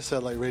 Sirius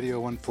Satellite Radio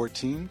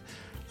 114.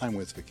 I'm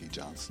with Vicki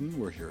Johnson.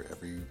 We're here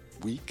every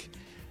week,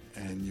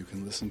 and you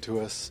can listen to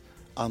us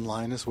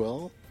online as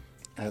well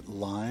at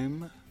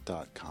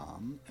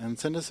lime.com, and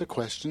send us a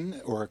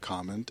question or a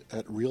comment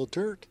at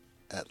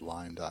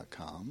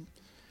realdirt@lime.com.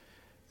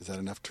 Is that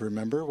enough to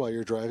remember while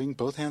you're driving?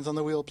 Both hands on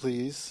the wheel,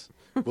 please.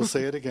 We'll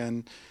say it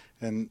again.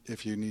 And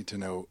if you need to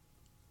know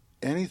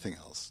anything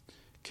else,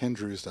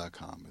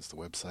 kendrews.com is the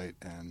website,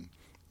 and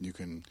you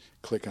can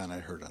click on I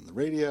Heard on the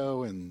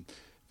Radio, and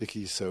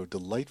Vicki so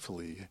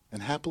delightfully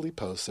and happily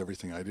posts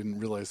everything. I didn't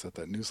realize that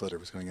newsletter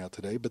was going out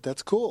today, but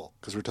that's cool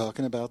because we're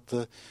talking about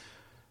the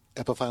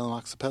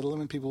epiphyllum oxypetalum,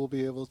 and people will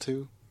be able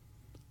to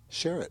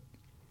share it.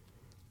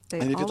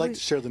 And if you'd like to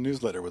share the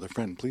newsletter with a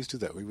friend, please do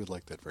that. We would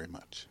like that very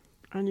much.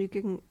 And you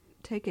can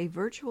take a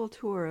virtual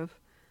tour of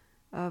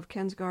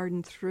Ken's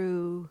garden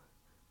through,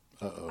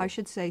 I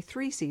should say,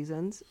 3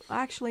 seasons.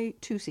 Actually,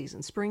 2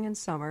 seasons, spring and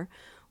summer.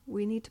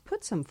 We need to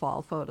put some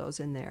fall photos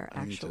in there,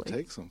 actually. I need to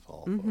take some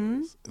fall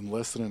photos in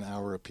less than an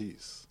hour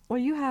apiece. Well,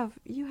 you have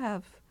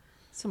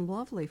some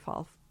lovely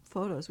fall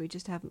photos. We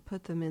just haven't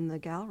put them in the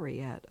gallery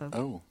yet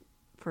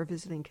for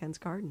visiting Ken's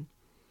garden.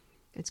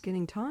 It's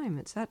getting time.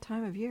 It's that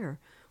time of year.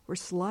 We're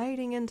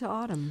sliding into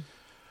autumn,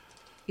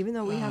 even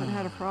though we haven't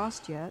had a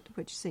frost yet,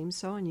 which seems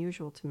so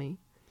unusual to me.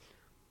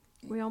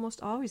 We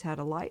almost always had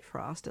a light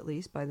frost, at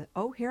least by the...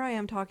 Oh, here I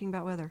am talking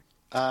about weather.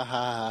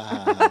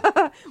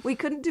 Aha. We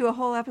couldn't do a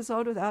whole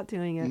episode without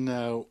doing it.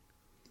 No.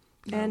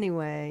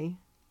 Anyway.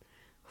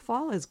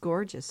 fall is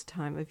gorgeous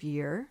time of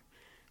year.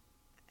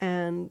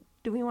 And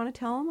do we want to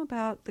tell them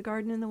about the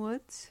Garden in the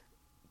Woods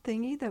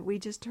thingy that we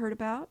just heard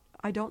about?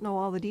 I don't know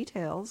all the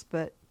details,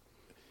 but...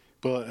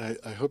 Well,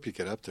 I hope you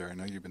get up there. I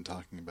know you've been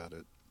talking about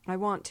it. I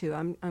want to.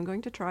 I'm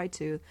going to try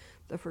to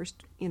the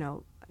first,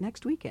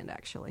 next weekend,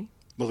 actually.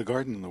 Well, the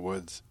Garden in the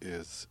Woods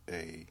is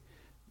a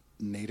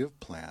native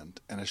plant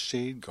and a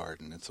shade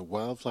garden. It's a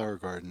wildflower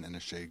garden and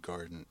a shade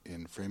garden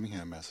in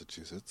Framingham,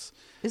 Massachusetts.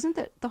 Isn't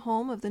that the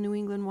home of the New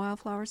England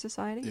Wildflower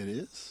Society? It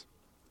is.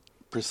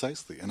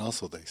 Precisely. And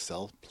also they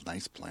sell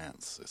nice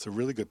plants. It's a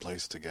really good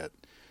place to get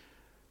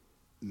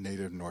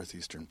native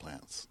northeastern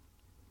plants,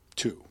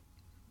 too.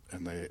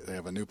 And they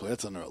have a new place.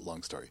 That's a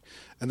long story.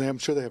 And I'm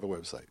sure they have a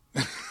website.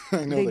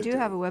 I know they do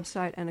have a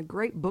website and a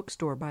great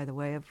bookstore, by the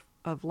way,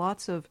 of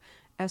lots of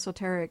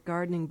esoteric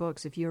gardening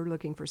books if you're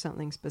looking for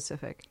something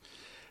specific.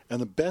 And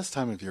the best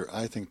time of year,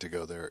 I think, to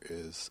go there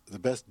is, the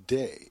best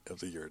day of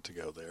the year to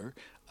go there,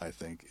 I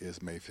think,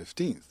 is May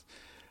 15th.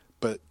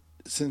 But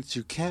since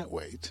you can't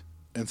wait,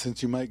 and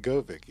since you might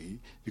go,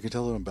 Vicki, you can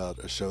tell them about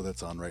a show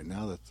that's on right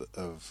now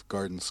of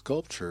garden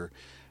sculpture.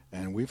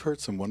 And we've heard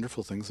some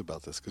wonderful things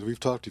about this, because we've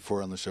talked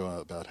before on the show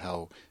about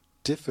how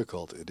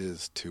difficult it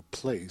is to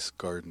place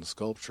garden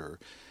sculpture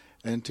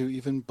and to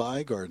even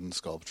buy garden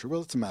sculpture.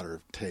 Well, it's a matter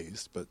of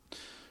taste, but,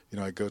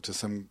 I go to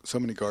so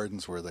many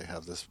gardens where they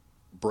have this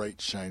bright,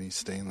 shiny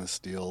stainless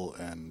steel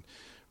and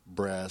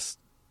brass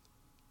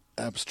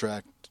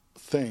abstract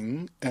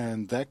thing,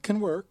 and that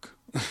can work,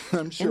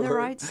 I'm sure. In the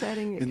right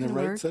setting, in the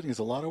right setting. It's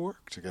a lot of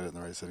work to get it in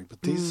the right setting.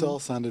 But these all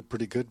sounded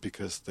pretty good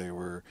because they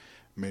were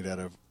made out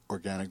of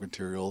organic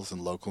materials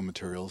and local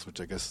materials,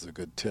 which I guess is a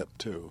good tip,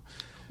 too.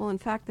 Well, in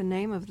fact, the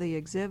name of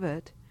the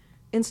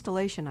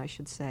installation, I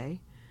should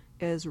say,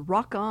 is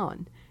Rock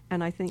On.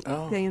 And I think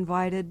they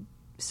invited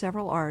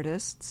several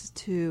artists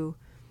to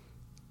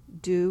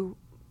do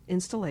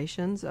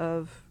installations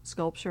of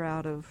sculpture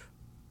out of,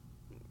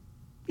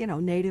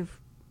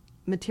 native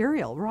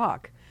material,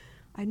 rock.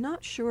 I'm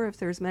not sure if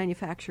there's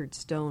manufactured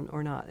stone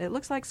or not. It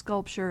looks like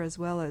sculpture as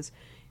well as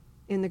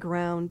in the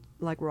ground,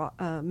 like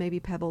maybe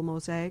pebble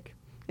mosaic.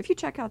 If you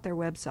check out their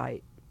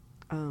website,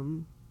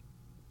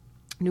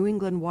 New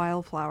England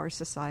Wildflower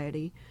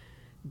Society.org,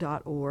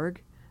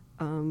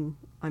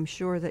 I'm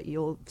sure that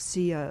you'll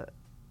see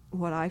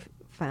what I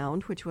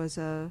found, which was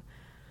a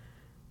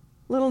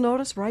little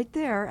notice right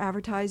there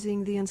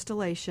advertising the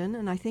installation,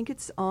 and I think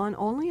it's on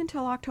only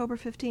until October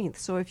 15th.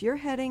 So if you're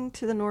heading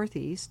to the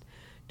Northeast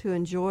to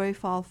enjoy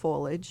fall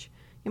foliage,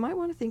 you might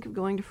want to think of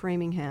going to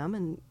Framingham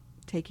and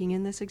taking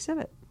in this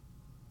exhibit.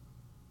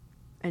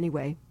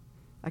 Anyway,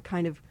 I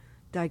kind of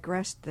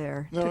digressed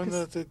there. No,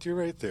 you're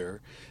right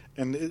there.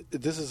 And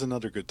this is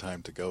another good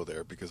time to go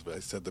there, because I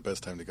said the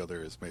best time to go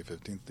there is May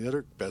 15th. The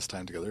other best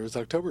time to go there is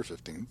October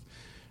 15th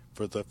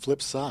for the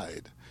flip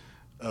side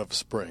of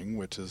spring,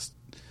 which is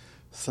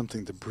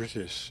something the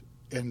British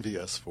envy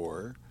us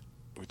for,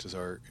 which is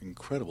our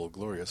incredible,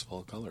 glorious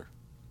fall color.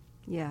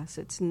 Yes,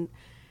 it's...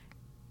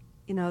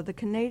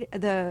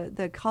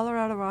 the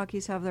Colorado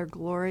Rockies have their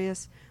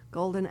glorious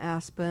golden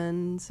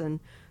aspens, and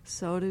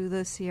so do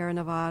the Sierra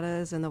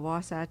Nevadas and the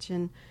Wasatch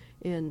in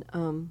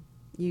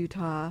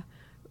Utah.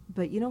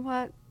 But you know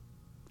what?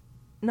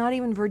 Not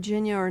even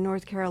Virginia or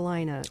North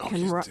Carolina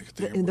can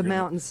the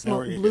mountains,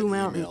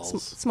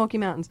 Smoky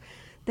Mountains.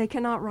 They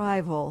cannot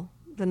rival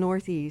the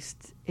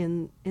Northeast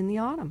in the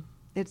autumn.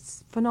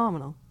 It's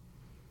phenomenal.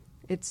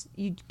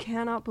 You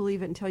cannot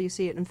believe it until you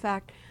see it. In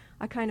fact,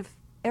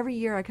 every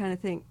year I kind of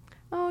think,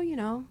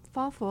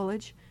 fall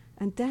foliage,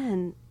 and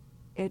then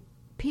it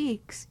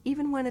peaks,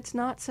 even when it's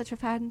not such a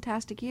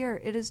fantastic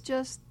year. It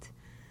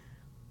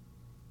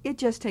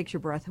just takes your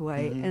breath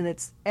away, and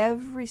it's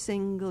every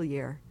single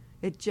year.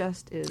 It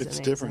just is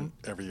amazing. Different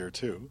every year,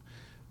 too,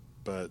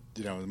 but,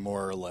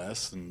 more or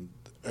less, and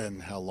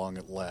how long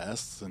it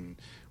lasts, and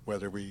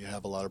whether we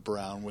have a lot of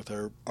brown with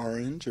our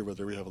orange, or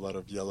whether we have a lot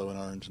of yellow and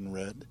orange and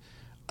red.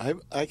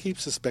 I keep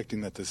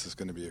suspecting that this is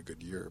going to be a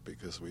good year,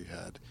 because we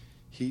had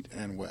heat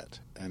and wet,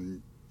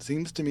 and it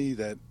seems to me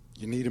that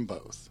you need them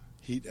both,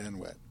 heat and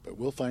wet, but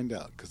we'll find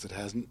out, because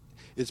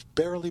it's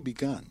barely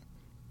begun,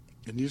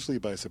 and usually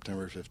by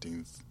September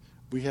 15th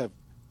we have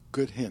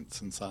good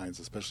hints and signs,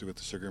 especially with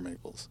the sugar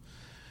maples.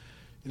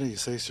 You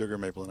say sugar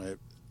maple, and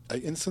I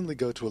instantly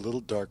go to a little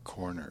dark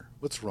corner.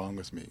 What's wrong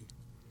with me?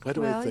 Why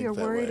do I think that way? Well, you're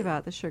worried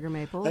about the sugar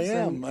maples. I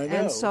am, I know.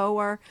 And so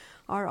are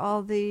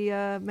all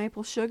the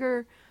maple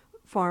sugar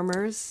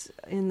farmers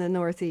in the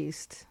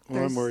Northeast.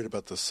 Well, I'm worried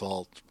about the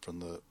salt from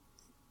the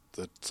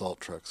salt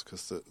trucks,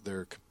 because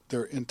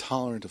they're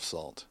intolerant of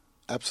salt.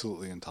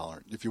 Absolutely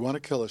intolerant. If you want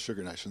to kill a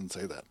sugar, and I shouldn't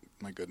say that.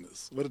 My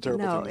goodness, what a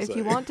terrible thing to say. No, if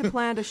you want to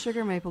plant a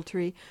sugar maple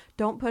tree,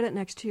 don't put it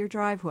next to your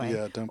driveway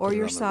don't or put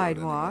your it on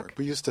sidewalk.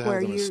 We used to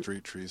have them as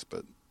street trees,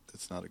 but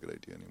it's not a good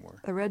idea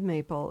anymore. A red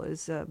maple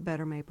is a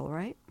better maple,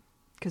 right?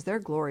 Because they're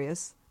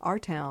glorious. Our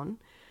town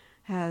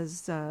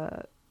has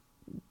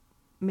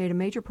made a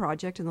major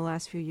project in the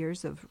last few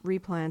years of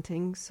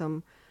replanting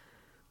some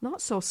not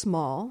so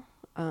small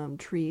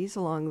trees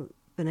along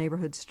the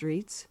neighborhood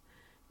streets,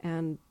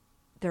 and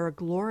they're a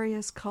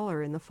glorious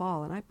color in the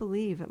fall, and I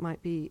believe it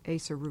might be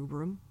Acer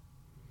rubrum.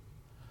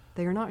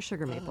 They are not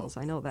sugar maples,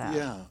 I know that.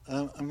 Yeah,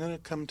 I'm going to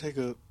come take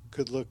a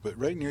good look, but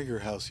right near your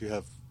house you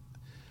have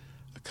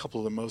a couple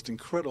of the most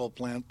incredible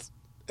plants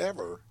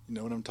ever. You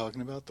know what I'm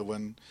talking about? The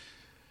one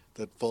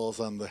that falls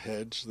on the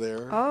hedge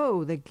there.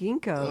 Oh, the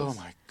ginkgos. Oh,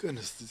 my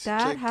goodness.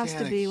 That has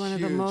to be one of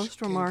the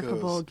most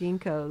remarkable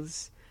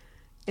ginkgos.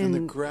 And the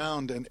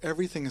ground and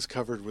everything is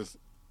covered with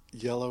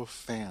yellow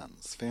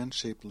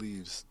fan-shaped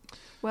leaves.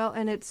 Well,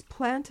 and it's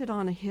planted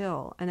on a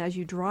hill, and as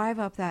you drive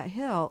up that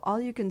hill, all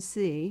you can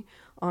see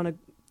on a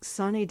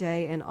sunny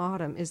day in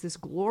autumn is this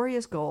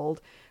glorious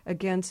gold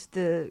against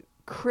the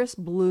crisp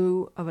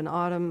blue of an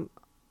autumn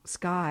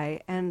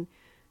sky, and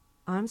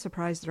I'm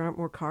surprised there aren't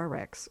more car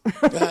wrecks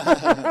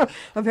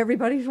of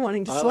everybody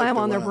wanting to slam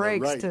on their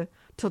brakes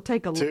to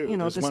take a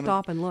to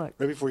stop and look.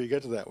 Right before you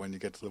get to that one, you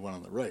get to the one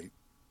on the right,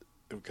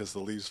 because the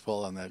leaves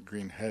fall on that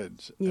green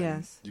hedge.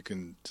 Yes, and you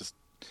can just.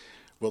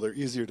 Well, they're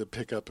easier to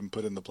pick up and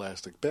put in the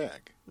plastic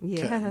bag.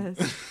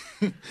 Yes,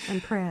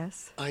 and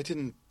press. I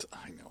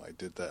know I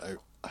did that.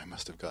 I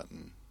must have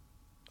gotten,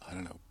 I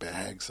don't know,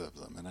 bags of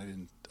them, and I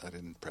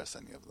didn't press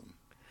any of them.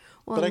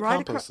 Well, but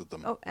I composted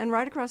them. Oh, and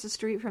right across the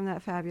street from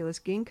that fabulous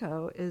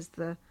ginkgo is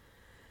the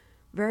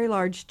very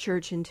large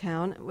church in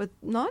town with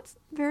not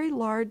very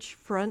large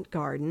front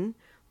garden,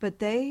 but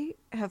they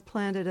have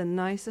planted a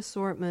nice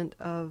assortment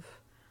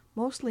of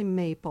mostly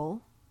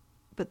maple,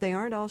 but they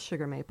aren't all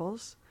sugar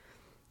maples.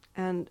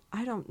 And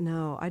I don't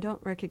know. I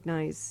don't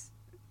recognize,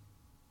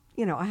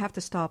 I have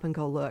to stop and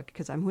go look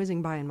because I'm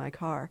whizzing by in my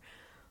car.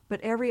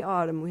 But every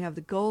autumn we have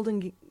the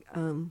golden,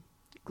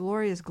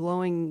 glorious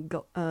glowing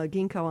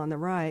ginkgo on the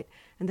right.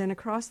 And then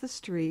across the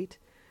street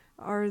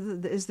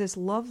is this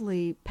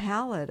lovely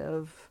palette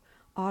of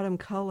autumn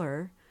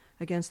color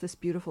against this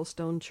beautiful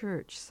stone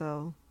church.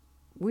 So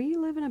we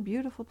live in a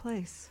beautiful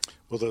place.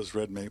 Well, those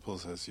red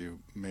maples, as you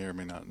may or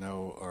may not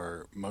know,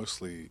 are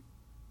mostly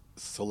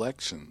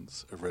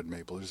selections of red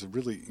maple. There's a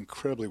really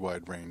incredibly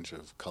wide range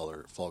of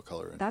color, fall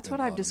color. That's what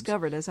I've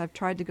discovered as I've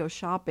tried to go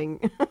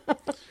shopping.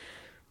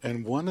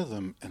 And one of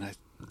them, and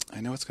I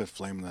know it's got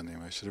flame in the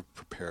name. I should have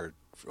prepared.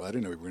 I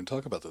didn't know we were going to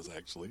talk about this,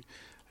 actually.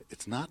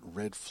 It's not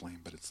red flame,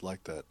 but it's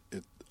like that.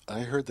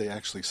 I heard they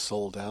actually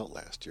sold out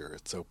last year.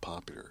 It's so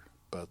popular.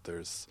 But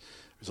there's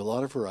a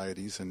lot of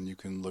varieties, and you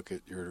can look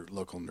at your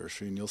local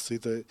nursery, and you'll see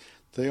that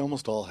they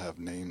almost all have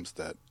names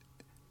that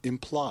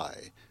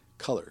imply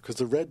color, because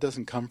the red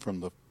doesn't come from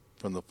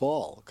the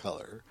fall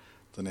color,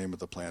 the name of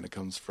the plant. It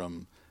comes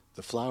from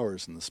the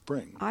flowers in the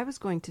spring. I was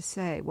going to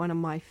say one of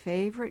my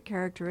favorite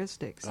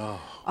characteristics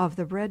of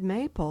the red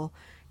maple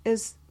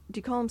is, do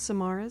you call them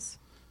samaras?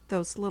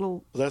 Those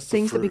little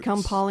things that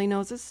become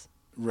polynoses?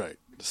 Right.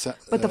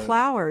 But the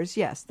flowers,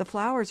 yes, the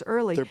flowers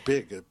early. They're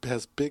big. It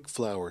has big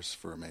flowers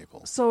for a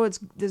maple. So it's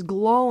this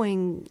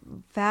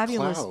glowing,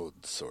 fabulous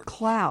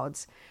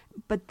clouds.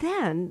 But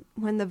then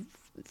when the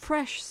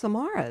fresh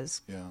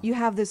samaras, you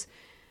have this.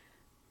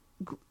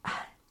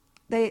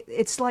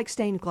 It's like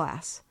stained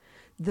glass.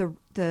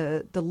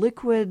 The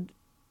liquid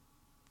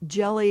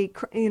jelly,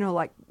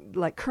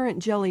 like currant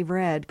jelly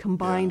red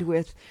combined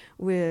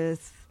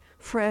with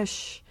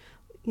fresh,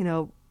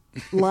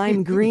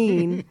 lime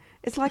green.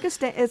 It's like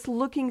it's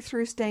looking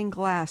through stained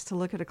glass to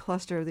look at a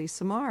cluster of these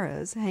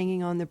samaras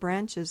hanging on the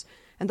branches,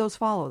 and those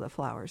follow the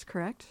flowers,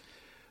 correct?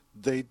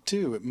 They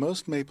do.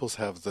 Most maples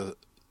have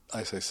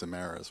I say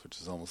samaras,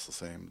 which is almost the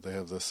same. They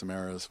have the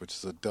samaras, which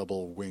is a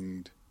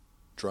double-winged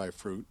dry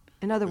fruit.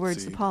 In other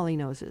words, the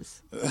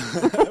polynoses.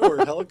 Or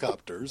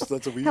helicopters.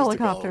 That's what we used to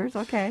call them. Helicopters,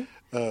 okay.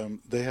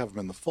 They have them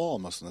in the fall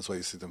most, and that's why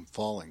you see them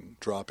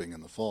dropping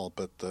in the fall.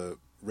 But the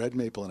red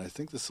maple, and I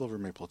think the silver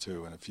maple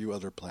too, and a few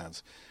other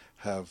plants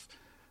have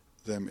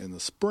them in the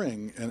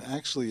spring. And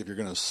actually, if you're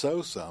going to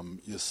sow some,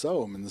 you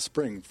sow them in the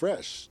spring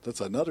fresh. That's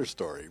another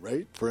story,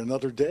 right? For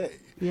another day.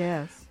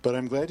 Yes. But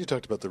I'm glad you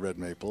talked about the red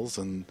maples,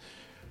 and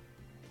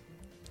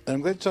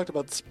I'm glad you talked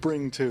about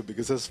spring too,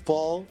 because as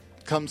fall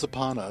comes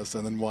upon us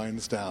and then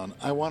winds down,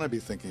 I want to be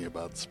thinking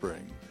about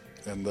spring.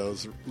 And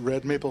those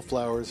red maple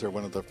flowers are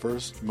one of the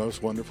first,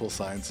 most wonderful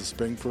signs of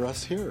spring for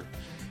us here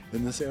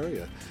in this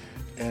area.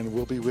 And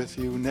we'll be with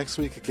you next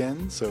week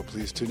again, so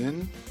please tune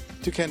in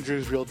to Ken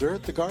Drew's Real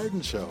Dirt, the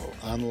garden show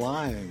on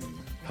Lime,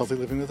 Healthy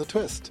Living with a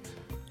Twist.